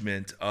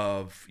judgment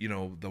of,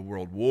 the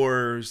world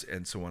wars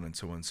and so on and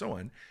so on and so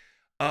on.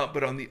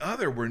 But on the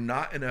other, we're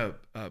not in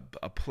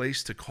a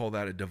place to call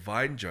that a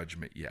divine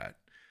judgment yet.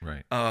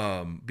 Right.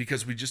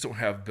 Because we just don't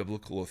have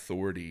biblical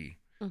authority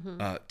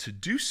to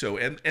do so.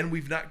 And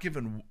we've not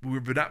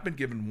been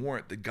given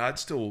warrant that God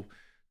still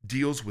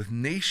deals with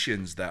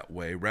nations that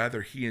way.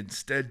 Rather, he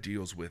instead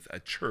deals with a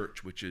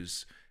church, which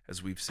is,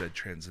 as we've said,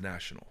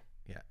 transnational.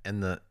 Yeah,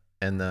 and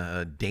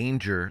the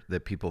danger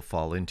that people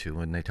fall into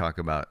when they talk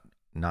about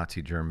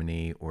Nazi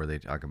Germany or they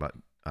talk about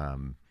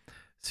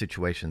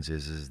situations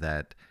is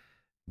that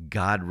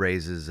God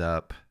raises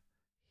up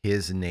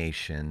his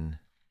nation,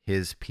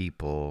 his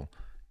people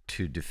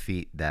to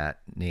defeat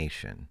that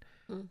nation.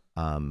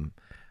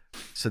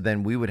 So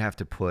then we would have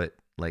to put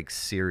like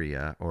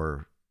Syria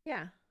or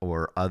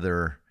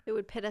other. It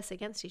would pit us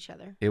against each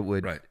other. It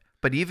would, Right.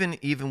 But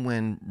even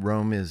when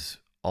Rome is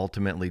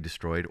ultimately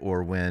destroyed,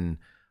 or when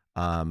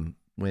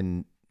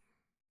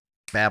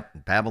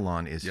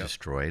Babylon is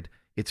destroyed,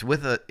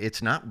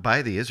 it's not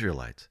by the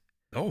Israelites.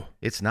 Oh,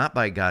 It's not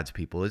by God's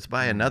people. It's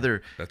by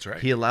another. that's right.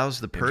 He allows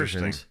the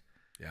Persians Interesting.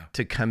 Yeah.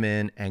 to come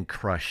in and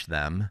crush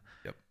them.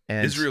 Yep.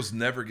 And Israel's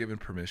never given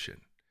permission.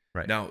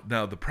 Right. Now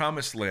the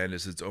promised land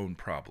is its own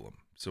problem.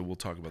 So we'll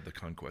talk about the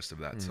conquest of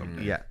that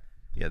someday.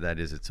 Yeah, that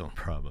is its own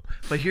problem.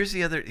 But here's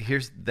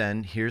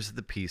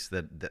the piece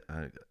that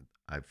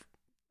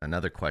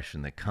another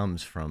question that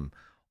comes from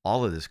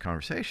all of this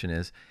conversation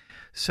is,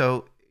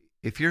 so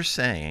if you're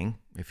saying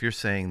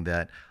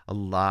that a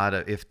lot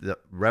of if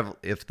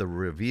the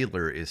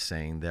revealer is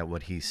saying that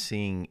what he's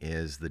seeing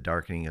is the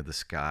darkening of the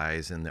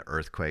skies and the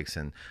earthquakes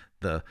and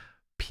the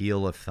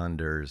peal of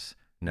thunders,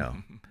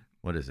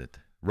 what is it?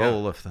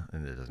 Roll of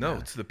thunder. No,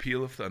 it's the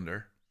peal of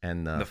thunder.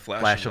 And the the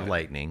flash of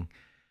lightning.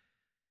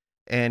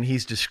 And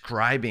he's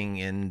describing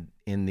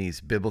in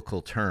these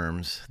biblical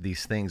terms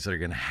these things that are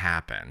going to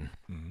happen.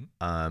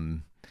 Mm-hmm.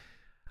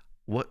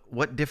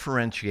 What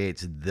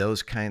differentiates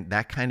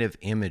that kind of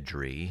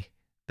imagery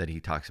that he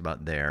talks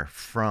about there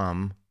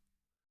from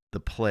the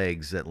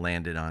plagues that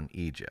landed on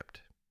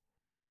Egypt?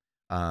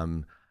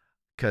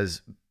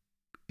 Because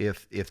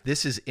if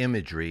this is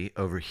imagery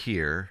over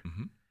here,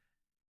 Mm-hmm.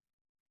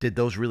 did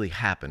those really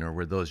happen, or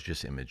were those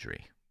just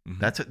imagery? Mm-hmm.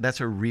 That's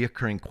a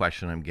reoccurring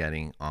question I'm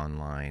getting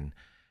online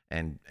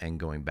and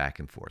going back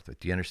and forth.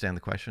 Do you understand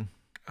the question?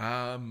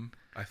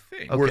 I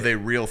think. Okay. Were they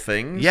real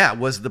things? Yeah,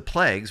 were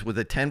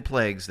the 10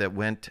 plagues that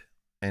went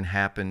and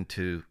happened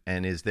to,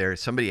 and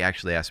somebody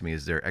actually asked me,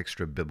 is there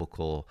extra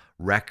biblical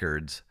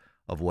records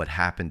of what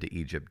happened to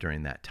Egypt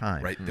during that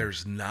time. Right.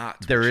 There's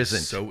not. There which is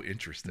isn't. so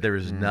interesting. There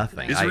is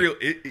nothing. Israel,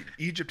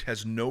 Egypt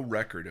has no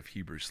record of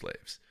Hebrew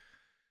slaves.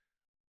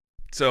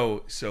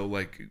 So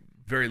like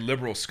very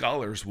liberal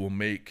scholars will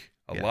make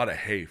a lot of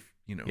hay,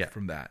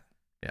 from that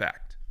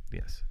fact.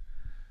 Yes.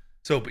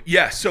 So, but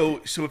yeah,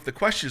 so if the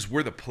question is,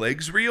 were the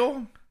plagues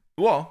real?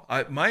 Well,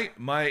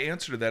 my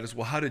answer to that is,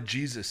 well, how did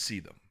Jesus see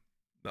them?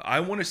 I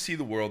want to see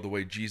the world the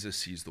way Jesus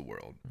sees the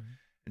world.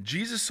 And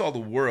Jesus saw the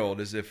world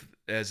as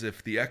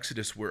if the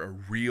Exodus were a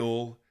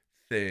real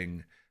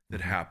thing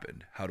that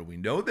happened. How do we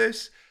know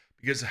this?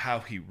 Because of how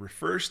he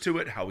refers to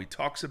it, how he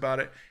talks about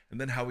it, and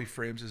then how he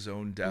frames his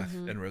own death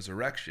and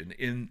resurrection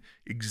in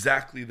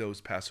exactly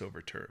those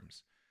Passover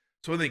terms.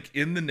 So I think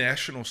in the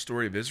national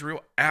story of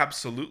Israel,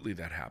 absolutely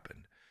that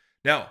happened.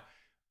 Now,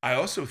 I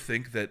also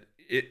think that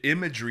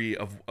imagery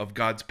of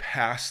God's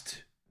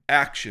past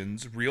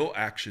actions, real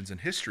actions in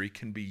history,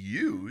 can be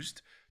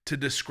used to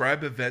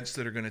describe events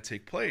that are going to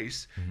take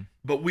place,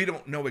 but we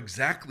don't know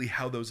exactly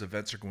how those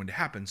events are going to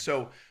happen.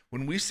 So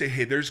when we say,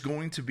 hey, there's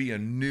going to be a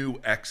new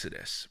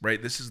Exodus,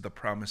 right? This is the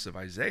promise of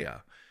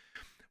Isaiah.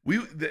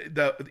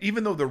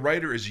 Even though the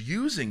writer is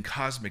using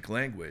cosmic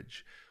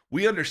language,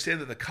 we understand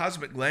that the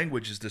cosmic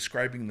language is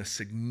describing the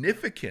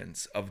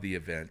significance of the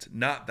event,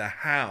 not the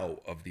how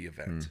of the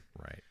event.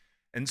 Right.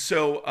 And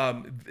so,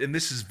 and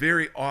this is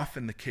very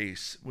often the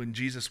case when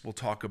Jesus will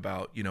talk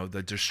about,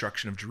 the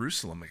destruction of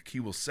Jerusalem. Like he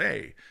will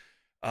say,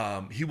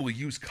 he will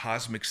use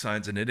cosmic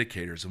signs and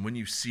indicators. And when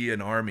you see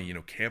an army,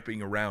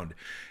 camping around,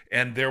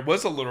 and there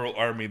was a literal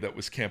army that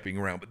was camping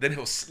around, but then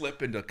he'll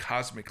slip into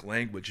cosmic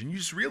language. And you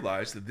just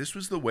realize that this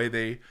was the way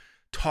they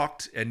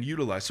talked and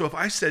utilized. So if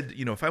I said,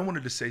 if I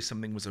wanted to say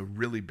something was a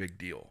really big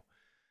deal,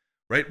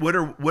 right? What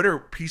are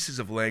pieces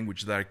of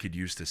language that I could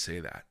use to say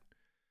that?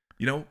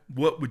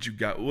 What would you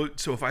got?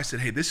 So if I said,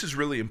 hey, this is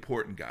really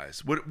important,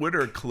 guys, what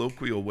are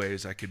colloquial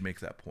ways I could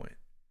make that point?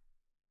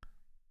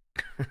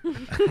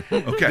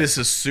 Okay. This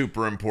is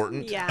super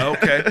important. Yeah.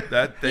 Okay.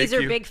 These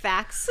are you. big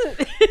facts.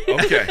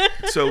 Okay.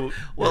 So,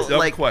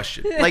 dumb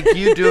question. Like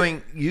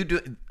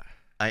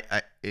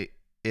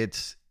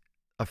it's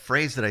a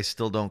phrase that I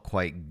still don't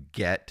quite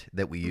get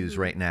that we use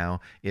right now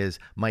is,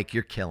 Mike,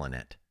 you're killing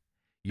it.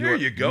 There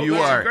you go. You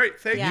That's are great.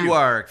 Thank you. You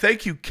are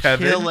Thank you,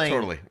 Kevin. killing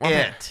Totally.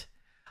 it.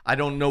 I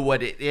don't know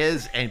what it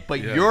is, but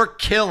you're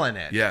killing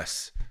it.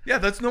 Yes. Yeah,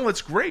 that's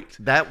great.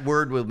 That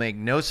word will make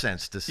no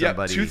sense to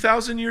somebody.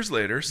 2,000 years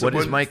later,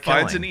 someone Mike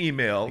finds killing? an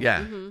email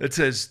that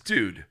says,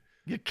 dude,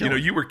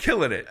 you were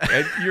killing it.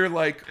 And you're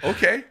like,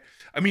 okay.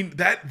 I mean,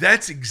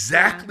 that's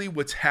exactly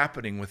what's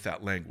happening with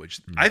that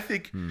language. I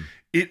think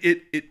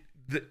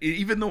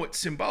even though it's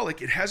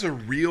symbolic, it has a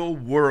real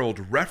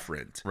world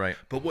referent. Right.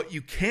 But what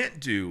you can't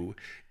do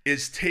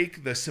is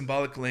take the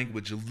symbolic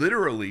language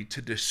literally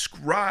to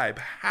describe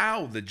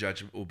how the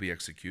judgment will be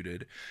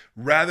executed,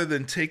 rather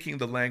than taking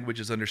the language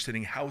as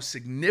understanding how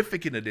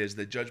significant it is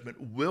that judgment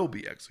will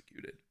be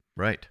executed.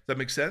 Right. Does that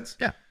make sense?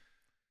 Yeah.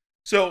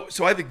 So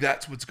I think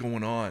that's what's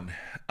going on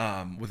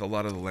with a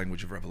lot of the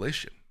language of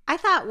Revelation. I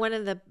thought one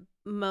of the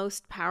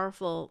most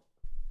powerful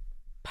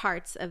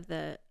parts of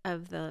the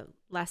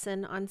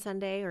lesson on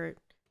Sunday, or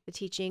the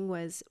teaching,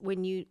 was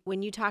when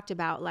you talked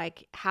about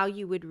like how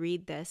you would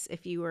read this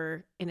if you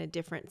were in a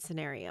different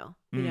scenario.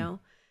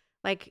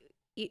 Like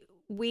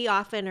we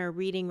often are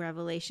reading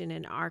Revelation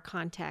in our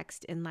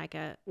context in like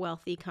a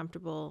wealthy,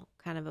 comfortable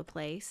kind of a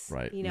place,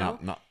 Right.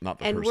 Not the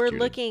and we're persecuted.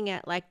 looking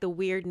at like the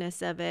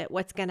weirdness of it,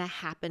 what's going to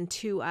happen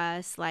to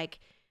us, like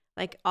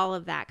all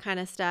of that kind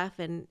of stuff,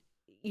 and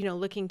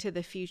looking to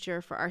the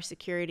future for our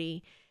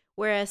security.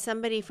 Whereas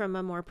somebody from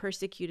a more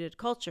persecuted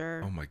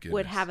culture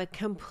would have a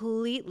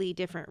completely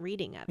different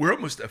reading of it. We're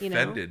almost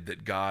offended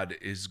that God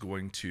is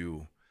going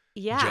to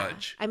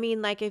judge. I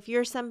mean, like if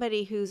you're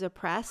somebody who's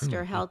oppressed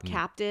or held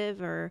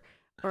captive or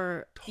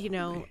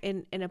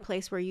in a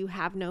place where you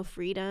have no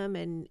freedom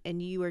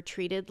and you are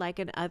treated like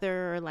an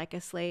other or like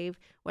a slave,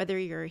 whether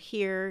you're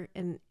here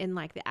in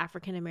like the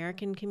African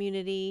American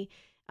community,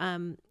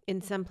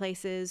 in some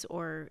places,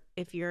 or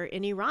if you're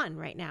in Iran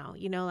right now,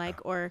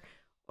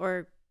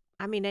 or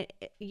I mean,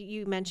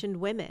 you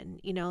mentioned women,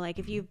 like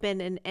if you've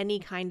been in any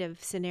kind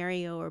of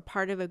scenario or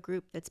part of a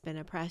group that's been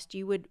oppressed,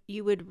 you would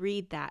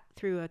read that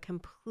through a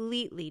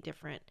completely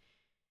different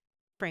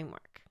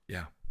framework.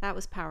 Yeah. That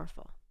was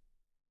powerful.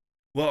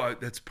 Well,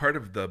 that's part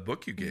of the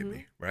book you gave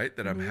me, right?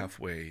 That I'm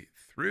halfway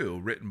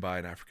through, written by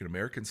an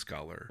African-American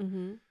scholar.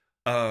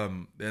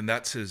 And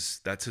that's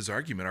his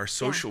argument. Our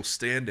social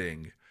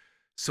standing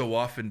so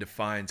often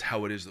defines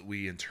how it is that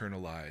we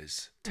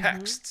internalize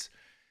texts.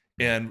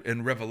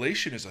 And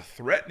Revelation is a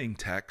threatening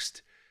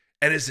text,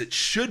 and as it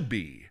should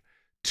be,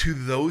 to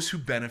those who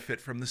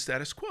benefit from the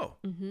status quo.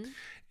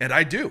 And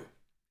I do,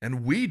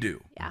 and we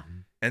do. Yeah.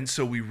 And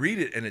so we read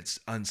it, and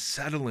it's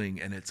unsettling,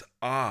 and it's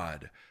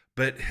odd.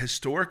 But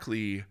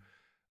historically,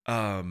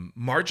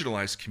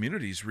 marginalized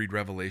communities read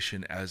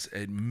Revelation as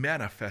a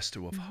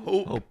manifesto of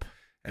hope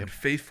and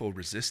faithful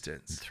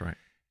resistance. That's right.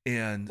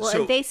 And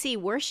and they see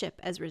worship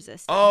as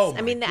resistance. Oh,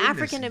 I mean, the my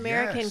goodness, African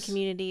American yes.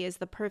 community is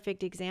the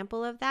perfect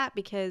example of that,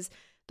 because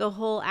the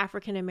whole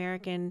African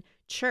American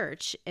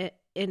church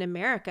in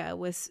America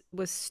was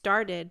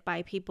started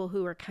by people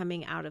who were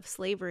coming out of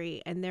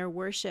slavery, and their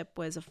worship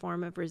was a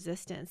form of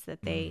resistance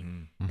that they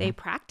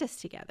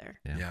practiced together.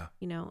 Yeah.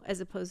 You know,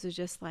 as opposed to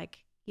just like,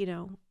 you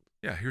know,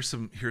 Yeah. Here's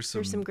some great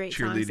songs that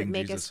cheerleading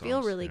make Jesus us feel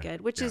songs. really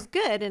good, which is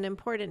good and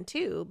important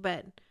too,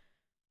 but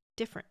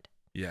different.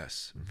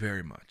 Yes,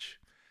 very much.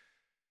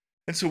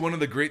 And so one of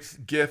the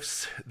great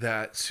gifts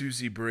that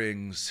Susie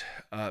brings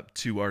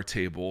to our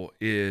table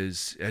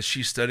is, as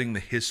she's studying the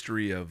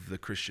history of the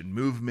Christian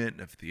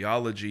movement, of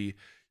theology,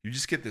 you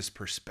just get this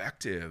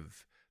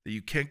perspective that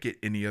you can't get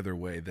any other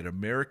way, that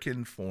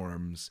American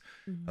forms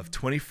of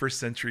 21st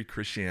century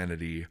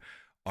Christianity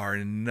are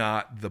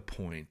not the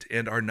point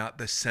and are not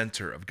the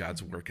center of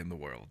God's work in the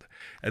world.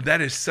 And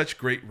that is such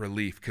great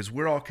relief, because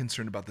we're all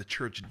concerned about the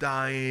church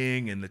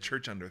dying and the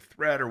church under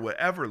threat, or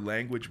whatever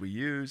language we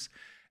use.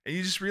 And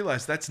you just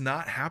realize that's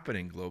not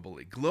happening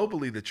globally.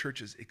 Globally, the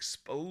church is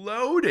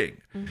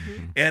exploding.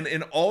 And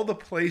in all the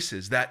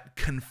places that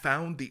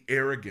confound the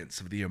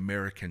arrogance of the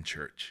American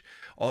church,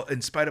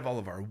 in spite of all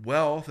of our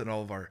wealth and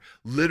all of our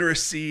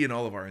literacy and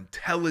all of our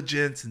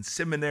intelligence and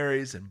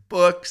seminaries and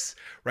books,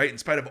 right? In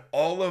spite of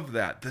all of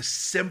that, the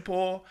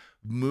simple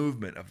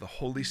movement of the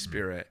Holy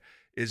Spirit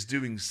is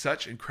doing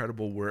such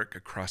incredible work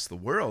across the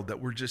world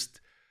that we're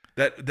just...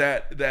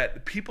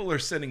 that people are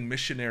sending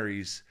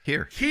missionaries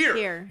here,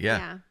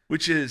 Yeah.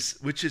 which is,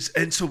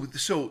 and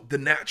so the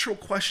natural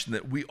question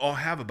that we all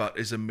have about,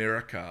 is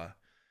America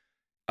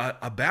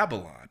a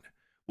Babylon?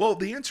 Well,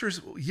 the answer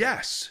is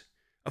yes,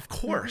 of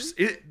course.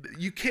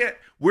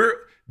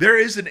 There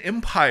is an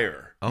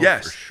empire. Oh,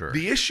 yes, for sure.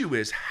 The issue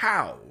is,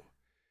 how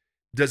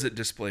does it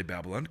display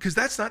Babylon? Because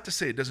that's not to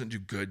say it doesn't do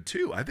good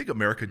too. I think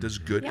America does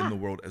good in the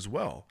world as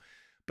well,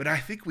 but I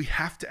think we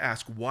have to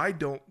ask, why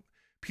don't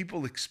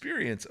people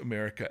experience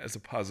America as a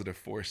positive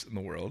force in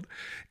the world?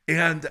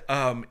 And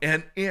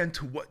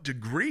to what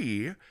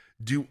degree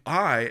do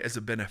I, as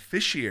a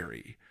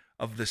beneficiary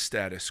of the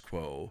status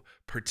quo,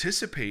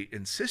 participate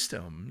in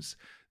systems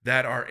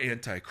that are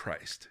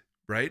anti-Christ,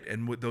 right?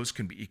 And those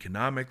can be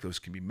economic, those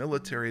can be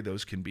military,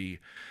 those can be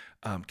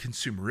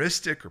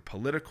consumeristic or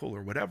political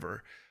or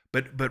whatever.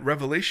 But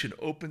Revelation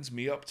opens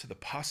me up to the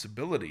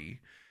possibility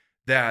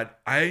that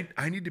I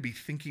need to be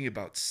thinking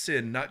about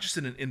sin, not just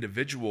in an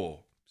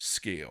individual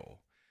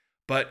scale,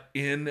 but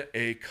in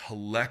a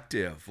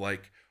collective.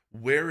 Like,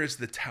 where is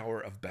the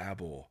Tower of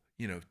Babel,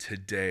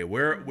 today?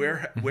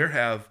 Where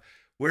have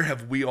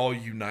we all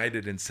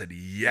united and said,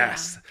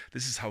 yes,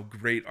 this is how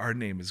great our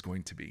name is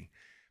going to be?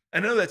 I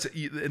know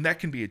and that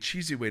can be a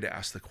cheesy way to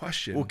ask the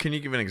question. Well, can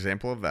you give an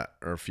example of that,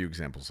 or a few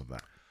examples of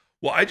that?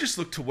 Well, I just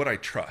look to what I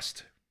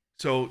trust.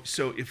 So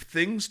if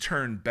things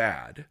turn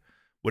bad,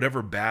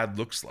 whatever bad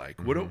looks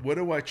like, what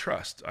do I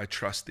trust? I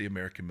trust the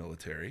American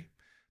military,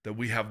 that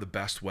we have the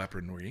best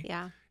weaponry,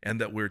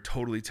 and that we're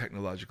totally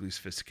technologically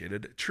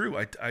sophisticated. True,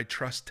 I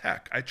trust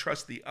tech. I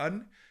trust the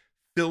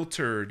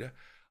unfiltered,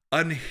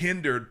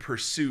 unhindered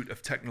pursuit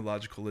of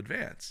technological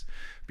advance,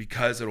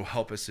 because it'll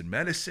help us in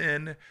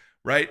medicine,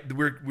 right?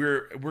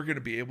 We're going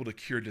to be able to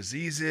cure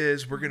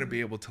diseases. We're going to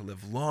be able to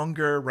live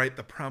longer, right?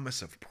 The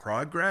promise of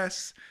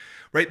progress,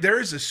 right? There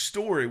is a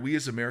story we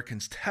as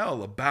Americans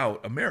tell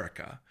about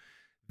America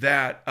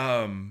that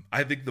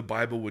I think the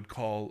Bible would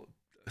call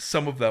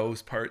some of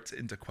those parts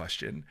into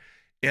question.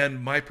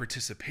 And my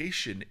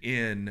participation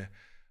in,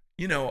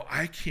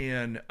 I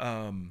can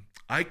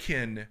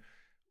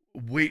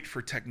wait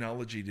for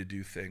technology to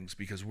do things,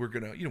 because we're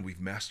gonna, we've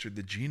mastered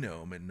the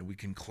genome and we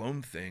can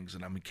clone things,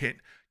 and I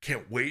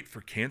can't wait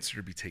for cancer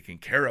to be taken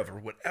care of, or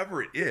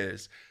whatever it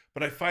is.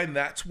 But I find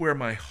that's where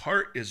my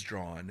heart is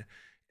drawn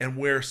and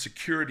where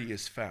security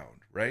is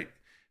found, right?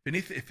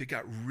 If it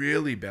got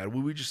really bad,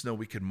 we just know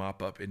we could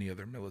mop up any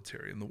other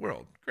military in the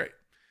world. Great.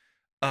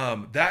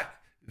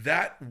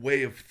 That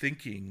way of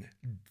thinking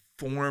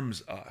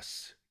forms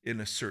us in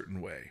a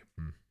certain way.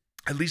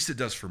 At least it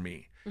does for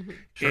me.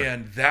 Sure.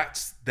 And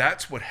that's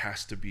what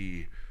has to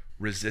be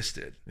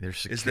resisted.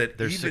 There's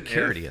even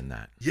security in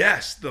that.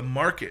 Yes, the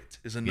market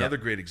is another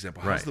great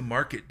example. How's the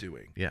market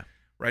doing? Yeah.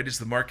 Right? Is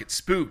the market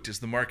spooked? Is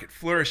the market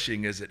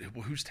flourishing?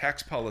 Whose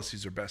tax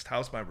policies are best?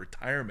 How's my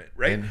retirement?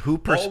 Right? And who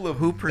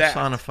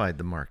personified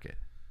the market?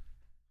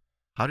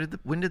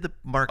 When did the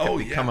market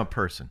become a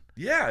person?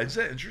 Yeah, is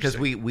that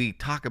interesting? Because we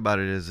talk about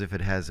it as if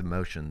it has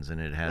emotions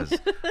and it has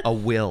a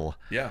will.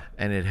 Yeah.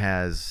 And it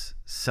has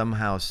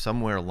somehow,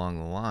 somewhere along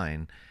the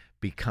line,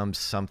 become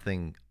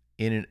something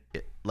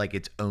like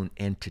its own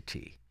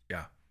entity.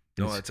 Yeah.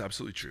 No, that's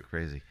absolutely true.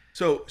 Crazy.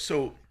 So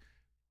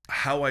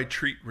how I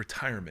treat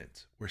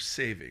retirement or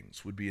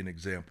savings would be an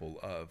example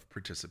of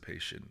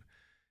participation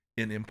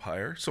in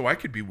empire. So I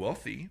could be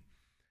wealthy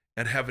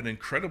and have an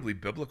incredibly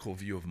biblical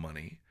view of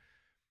money.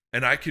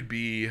 And I could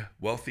be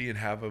wealthy and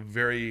have a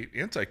very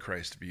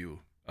antichrist view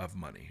of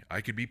money.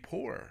 I could be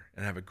poor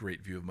and have a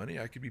great view of money.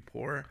 I could be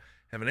poor,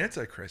 have an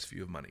antichrist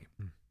view of money.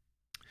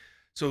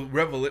 So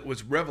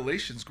what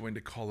Revelation's going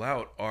to call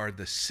out are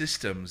the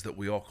systems that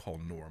we all call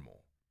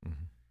normal.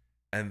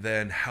 And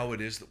then how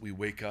it is that we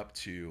wake up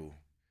to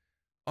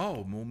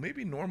oh, well,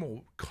 maybe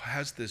normal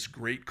has this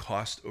great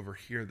cost over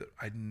here that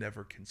I'd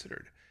never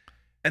considered.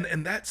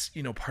 And that's,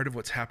 part of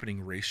what's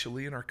happening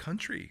racially in our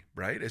country,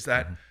 right? Is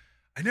that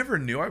I never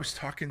knew. I was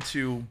talking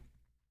to,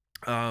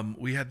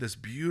 we had this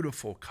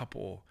beautiful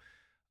couple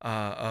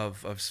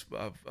of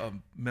a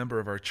member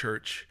of our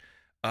church,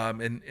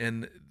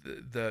 and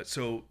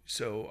so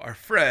our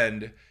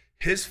friend,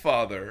 his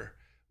father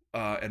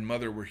and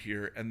mother were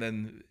here, and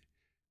then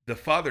the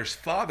father's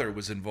father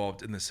was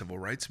involved in the civil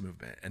rights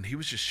movement, and he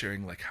was just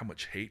sharing like how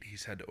much hate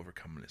he's had to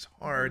overcome in his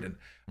heart, and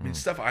I mean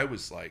stuff I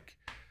was like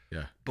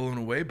blown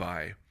away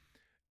by.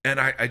 And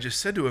I just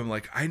said to him,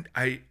 like,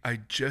 I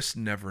just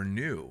never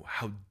knew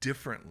how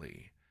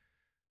differently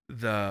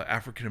the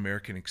African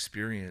American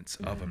experience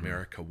of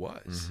America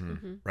was,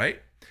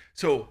 right?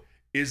 So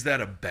is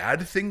that a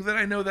bad thing that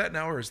I know that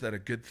now, or is that a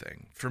good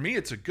thing? For me,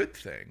 it's a good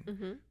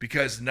thing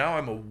because now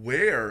I'm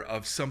aware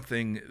of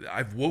something.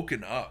 I've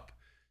woken up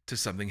to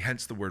something,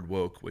 hence the word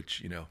woke,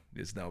 which,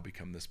 has now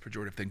become this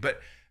pejorative thing.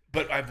 But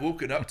I've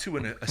woken up to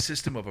a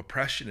system of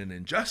oppression and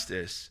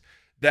injustice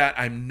that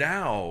I'm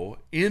now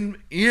in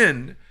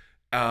and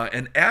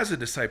as a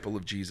disciple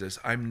of Jesus,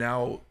 I'm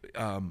now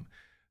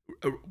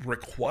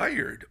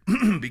required,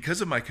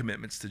 because of my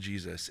commitments to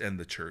Jesus and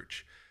the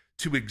church,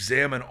 to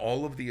examine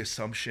all of the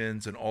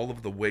assumptions and all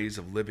of the ways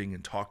of living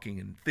and talking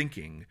and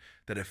thinking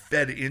that have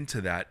fed into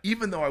that,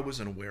 even though I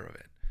wasn't aware of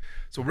it.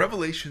 So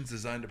Revelation's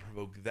designed to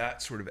provoke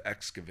that sort of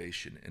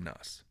excavation in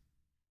us.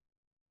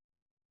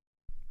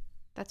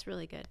 That's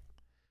really good.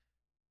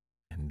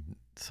 And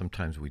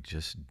sometimes we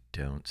just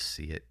don't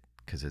see it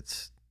because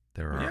it's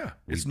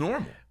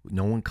normal.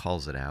 No one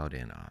calls it out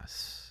in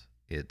us.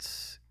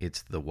 It's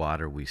the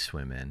water we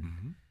swim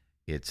in.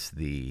 It's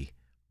the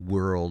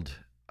world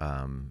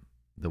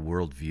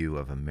view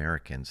of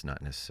Americans,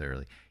 not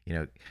necessarily.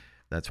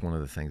 That's one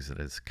of the things that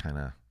is kind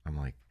of, I'm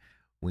like,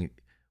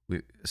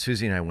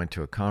 Susie and I went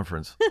to a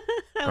conference.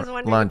 I was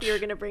wondering if you were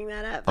going to bring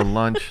that up. A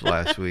lunch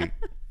last week,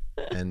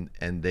 and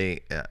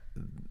they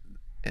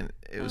and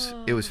it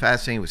was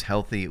fascinating. It was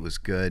healthy. It was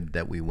good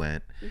that we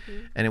went,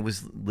 and it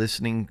was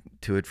listening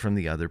to it from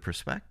the other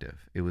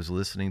perspective. It was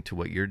listening to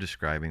what you're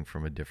describing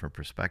from a different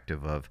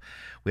perspective of,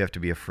 we have to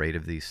be afraid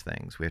of these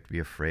things. We have to be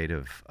afraid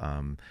of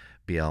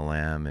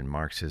BLM and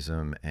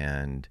Marxism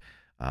and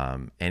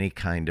any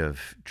kind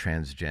of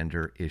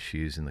transgender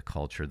issues in the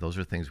culture. Those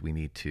are things we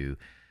need to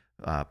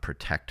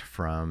protect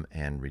from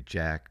and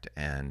reject,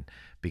 and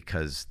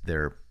because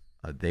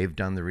they've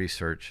done the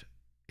research,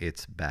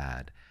 it's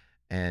bad.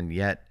 And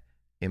yet,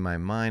 in my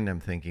mind,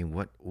 I'm thinking,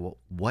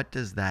 what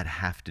does that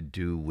have to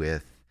do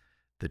with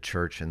the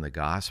church and the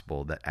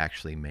gospel that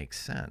actually makes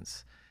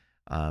sense?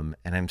 And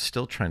I'm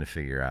still trying to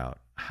figure out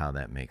how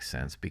that makes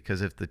sense,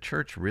 because if the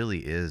church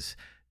really is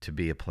to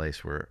be a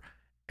place where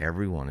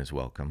everyone is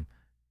welcome,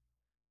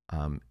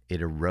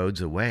 it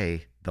erodes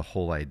away the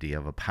whole idea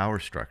of a power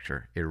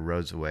structure. It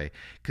erodes away,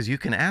 because you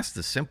can ask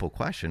the simple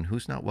question,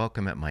 who's not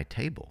welcome at my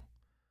table?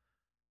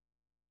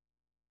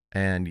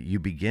 And you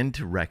begin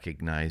to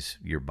recognize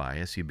your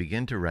bias. You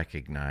begin to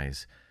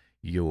recognize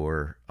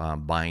your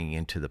buying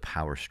into the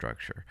power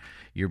structure.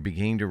 You're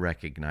beginning to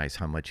recognize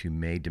how much you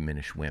may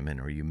diminish women,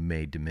 or you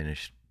may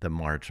diminish the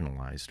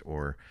marginalized.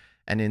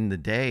 And in the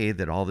day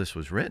that all this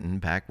was written,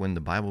 back when the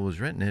Bible was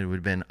written, it would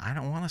have been, I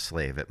don't want a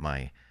slave at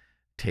my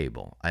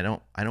table. I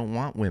don't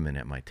want women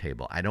at my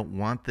table. I don't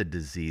want the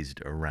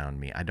diseased around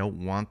me. I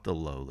don't want the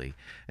lowly.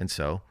 And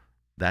so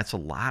that's a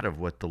lot of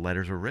what the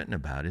letters were written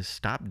about, is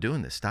stop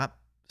doing this.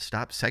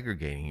 Stop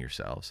segregating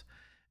yourselves,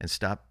 and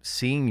stop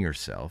seeing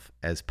yourself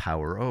as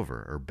power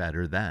over or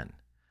better than.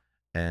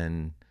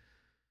 And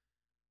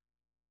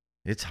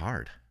it's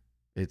hard.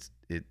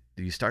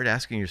 You start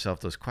asking yourself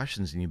those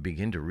questions, and you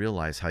begin to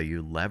realize how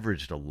you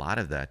leveraged a lot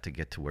of that to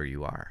get to where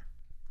you are.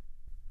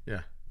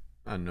 Yeah.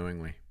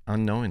 Unknowingly.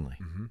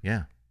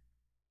 Yeah.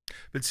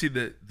 But see,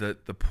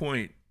 the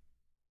point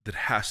that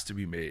has to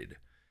be made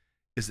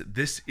is that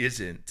this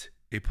isn't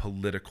a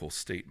political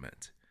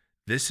statement.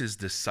 This is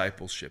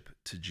discipleship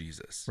to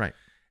Jesus. Right.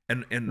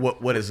 And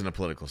what isn't a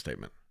political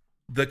statement?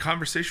 The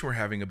conversation we're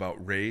having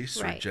about race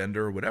or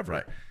gender or whatever.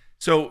 Right.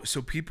 So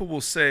people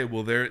will say,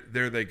 well,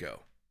 there they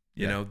go.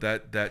 You know,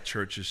 that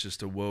church is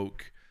just a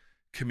woke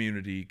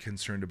community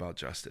concerned about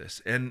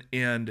justice. And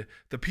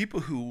the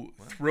people who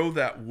throw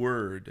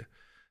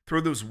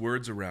those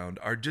words around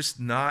are just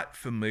not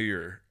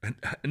familiar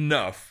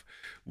enough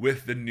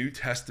with the New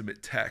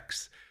Testament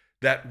texts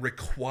that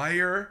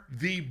require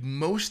the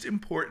most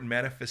important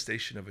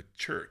manifestation of a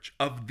church,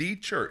 of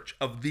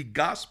the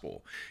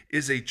gospel,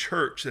 is a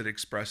church that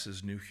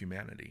expresses new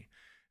humanity.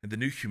 And the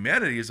new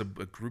humanity is a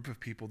group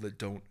of people that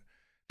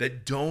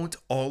don't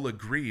all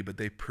agree, but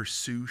they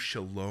pursue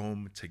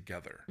shalom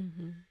together.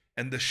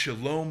 And the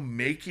shalom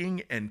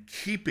making and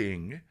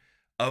keeping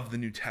of the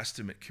New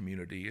Testament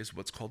community is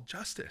what's called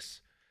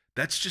justice.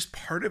 That's just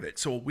part of it.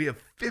 So we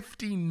have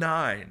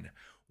 59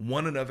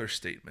 one another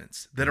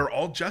statements that are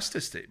all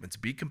justice statements.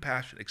 Be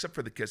compassionate, except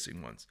for the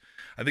kissing ones.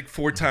 I think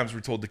 4 times we're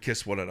told to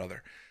kiss one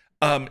another.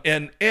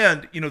 And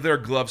there are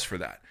gloves for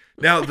that.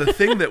 Now, the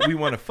thing that we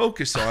want to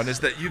focus on is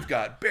that you've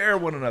got bear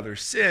one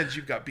another's sins,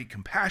 you've got be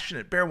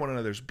compassionate, bear one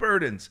another's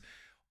burdens.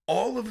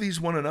 All of these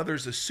one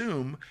another's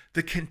assume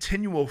the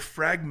continual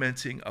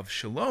fragmenting of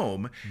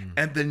shalom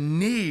and the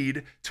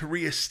need to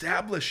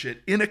reestablish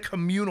it in a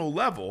communal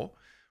level,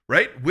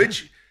 right?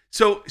 Which,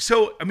 so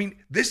I mean,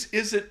 this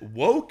isn't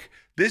woke.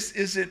 This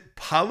isn't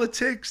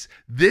politics.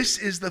 This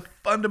is the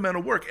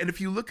fundamental work. And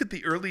if you look at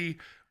the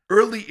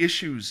early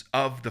issues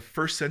of the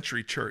first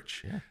century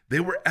church, they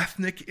were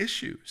ethnic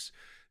issues.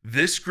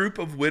 This group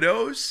of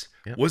widows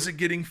wasn't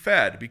getting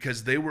fed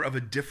because they were of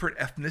a different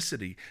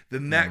ethnicity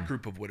than that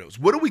group of widows.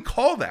 What do we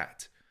call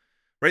that?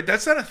 Right?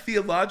 That's not a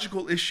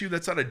theological issue.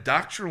 That's not a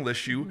doctrinal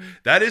issue.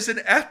 That is an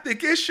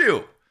ethnic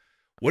issue.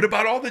 What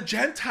about all the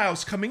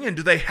Gentiles coming in?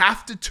 Do they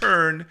have to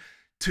turn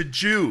to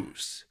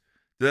Jews?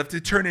 Do they have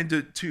to turn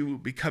into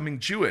becoming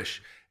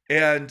Jewish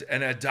and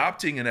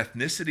adopting an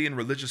ethnicity and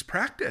religious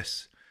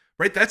practice?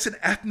 Right? That's an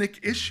ethnic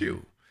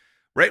issue.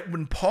 Right?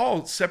 When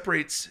Paul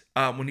separates,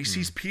 when he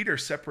sees Peter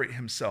separate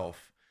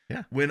himself,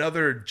 when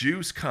other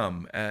Jews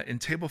come in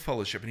table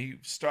fellowship and he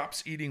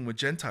stops eating with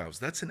Gentiles,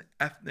 that's an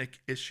ethnic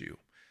issue.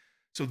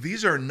 So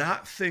these are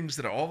not things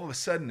that all of a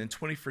sudden in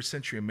 21st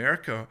century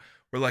America,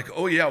 we're like,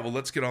 oh yeah, well,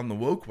 let's get on the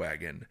woke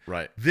wagon.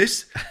 Right.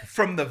 This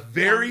from the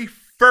very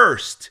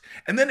first.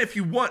 And then if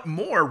you want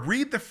more,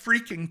 read the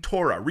freaking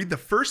Torah. Read the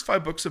first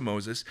 5 books of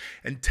Moses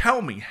and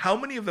tell me how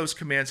many of those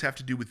commands have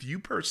to do with you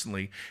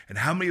personally and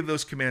how many of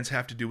those commands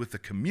have to do with the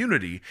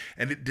community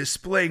and it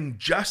displaying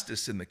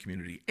justice in the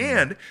community.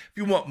 And if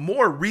you want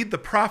more, read the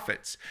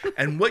prophets.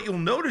 And what you'll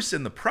notice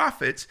in the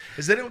prophets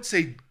is they don't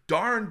say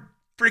darn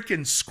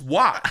freaking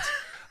squat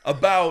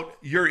about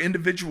your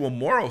individual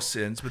moral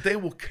sins, but they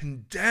will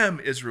condemn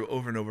Israel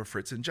over and over for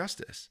its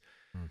injustice.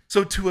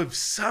 So to have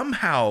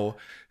somehow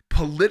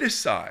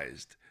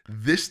politicized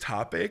this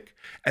topic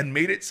and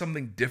made it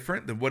something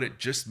different than what it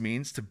just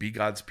means to be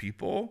God's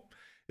people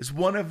is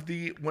one of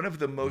the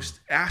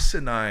most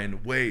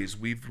asinine ways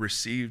we've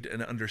received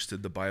and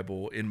understood the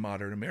Bible in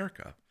modern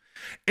America.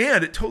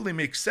 And it totally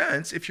makes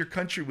sense if your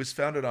country was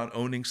founded on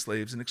owning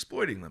slaves and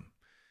exploiting them.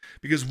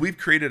 Because we've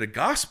created a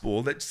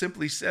gospel that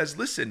simply says,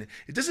 listen,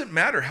 it doesn't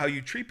matter how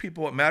you treat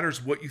people, it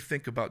matters what you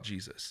think about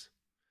Jesus.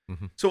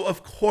 So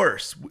of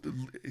course,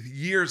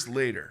 years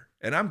later,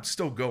 and I'm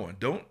still going,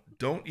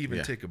 don't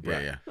even take a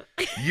breath.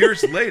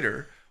 Years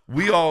later,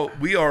 we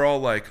are all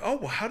like, oh,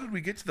 well, how did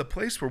we get to the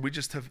place where we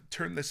just have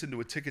turned this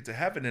into a ticket to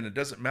heaven and it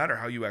doesn't matter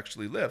how you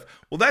actually live?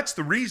 Well, that's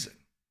the reason.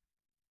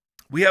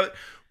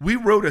 We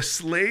wrote a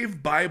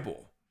slave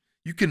Bible.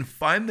 You can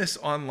find this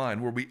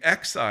online where we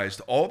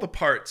excised all the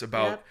parts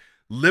about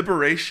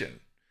liberation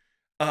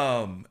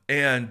and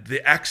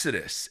the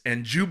Exodus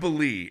and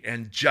Jubilee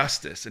and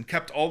justice and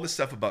kept all the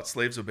stuff about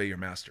slaves obey your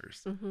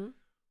masters.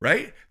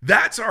 Right?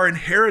 That's our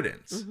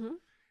inheritance.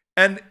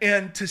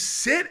 And to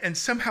sit and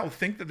somehow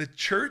think that the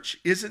church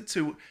isn't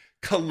to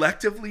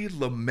collectively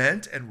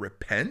lament and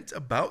repent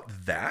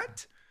about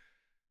that,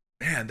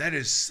 man, that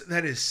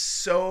is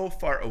so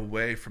far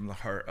away from the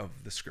heart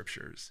of the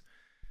scriptures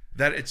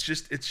that it's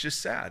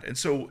just sad. And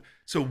so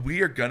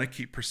we are going to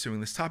keep pursuing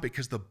this topic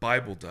because the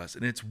Bible does,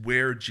 and it's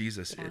where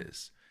Jesus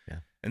is.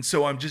 And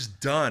so I'm just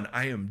done.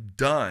 I am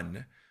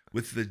done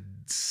with the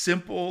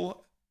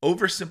simple,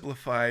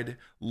 oversimplified,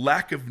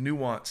 lack of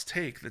nuance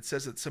take that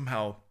says that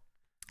somehow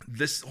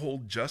this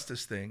whole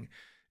justice thing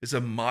is a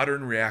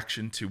modern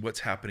reaction to what's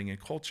happening in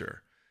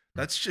culture.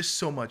 That's just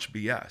so much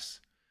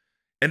BS.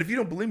 And if you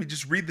don't believe me,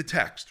 just read the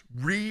text.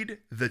 Read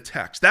the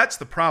text. That's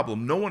the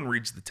problem. No one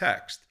reads the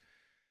text.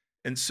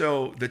 And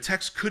so the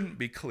text couldn't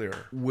be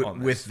clearer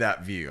with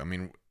that view. I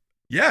mean,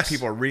 yes,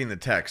 people are reading the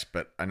text,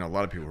 but I know a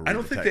lot of people read the text.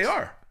 I don't think they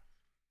are.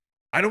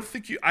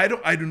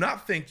 I do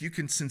not think you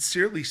can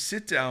sincerely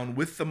sit down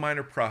with the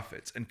minor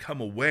prophets and come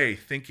away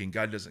thinking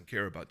God doesn't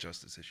care about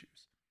justice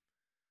issues.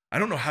 I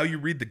don't know how you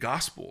read the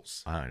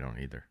Gospels. I don't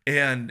either.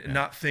 And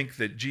not think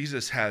that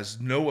Jesus has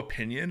no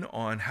opinion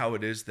on how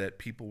it is that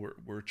people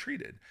were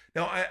treated.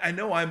 Now, I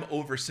know I'm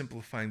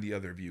oversimplifying the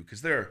other view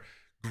because they're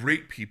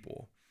great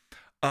people.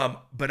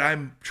 But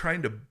I'm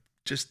trying to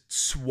just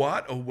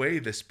swat away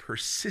this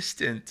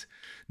persistent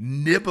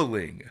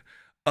nibbling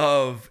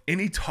of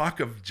any talk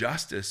of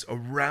justice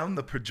around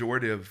the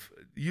pejorative,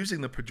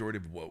 using the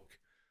pejorative woke.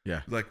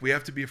 Yeah. Like we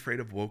have to be afraid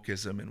of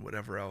wokeism and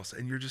whatever else.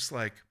 And you're just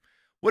like,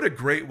 what a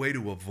great way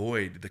to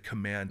avoid the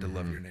command to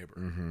love your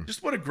neighbor.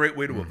 Just what a great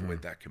way to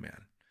avoid that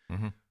command.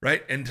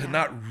 Right? And to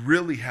not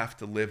really have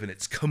to live in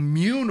its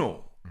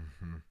communal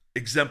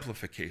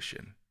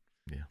exemplification.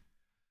 Yeah.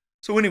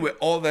 So anyway,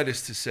 all that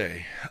is to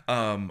say,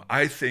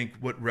 I think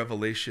what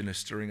Revelation is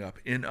stirring up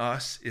in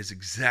us is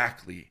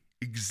exactly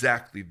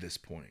this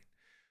point.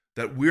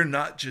 That we're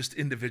not just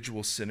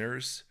individual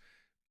sinners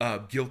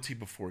guilty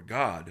before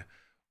God.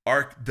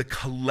 The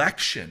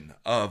collection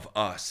of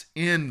us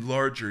in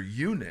larger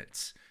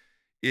units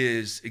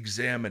is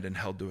examined and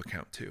held to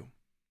account too.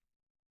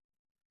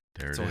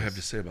 That's all I have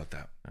to say about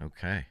that.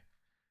 Okay.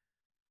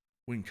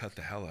 We can cut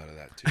the hell out of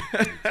that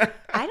too.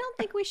 I don't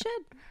think we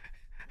should.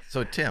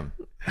 So Tim,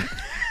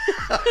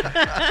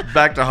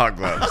 Back to hot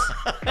gloves.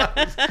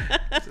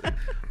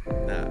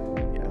 Yeah,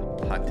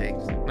 hot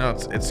takes. No,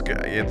 it's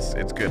good.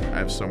 It's good. I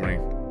have so many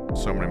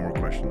more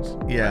questions.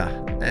 Yeah,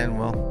 and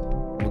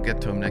we'll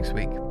get to them next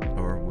week,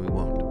 or we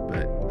won't.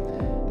 But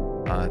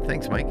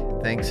thanks, Mike.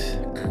 Thanks,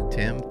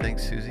 Tim.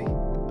 Thanks, Susie.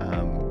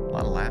 A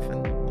lot of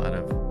laughing, a lot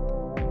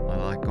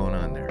going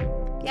on there.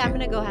 Yeah, I'm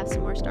gonna go have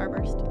some more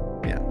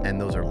Starburst. Yeah, and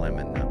those are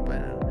lemon now. But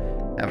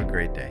have a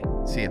great day.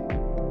 See ya.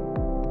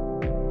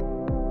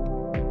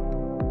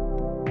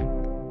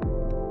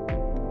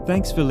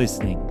 Thanks for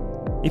listening.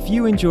 If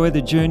you enjoy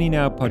the Journey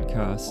Now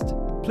podcast,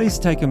 please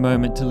take a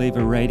moment to leave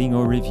a rating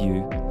or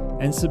review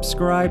and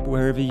subscribe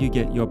wherever you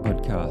get your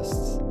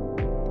podcasts.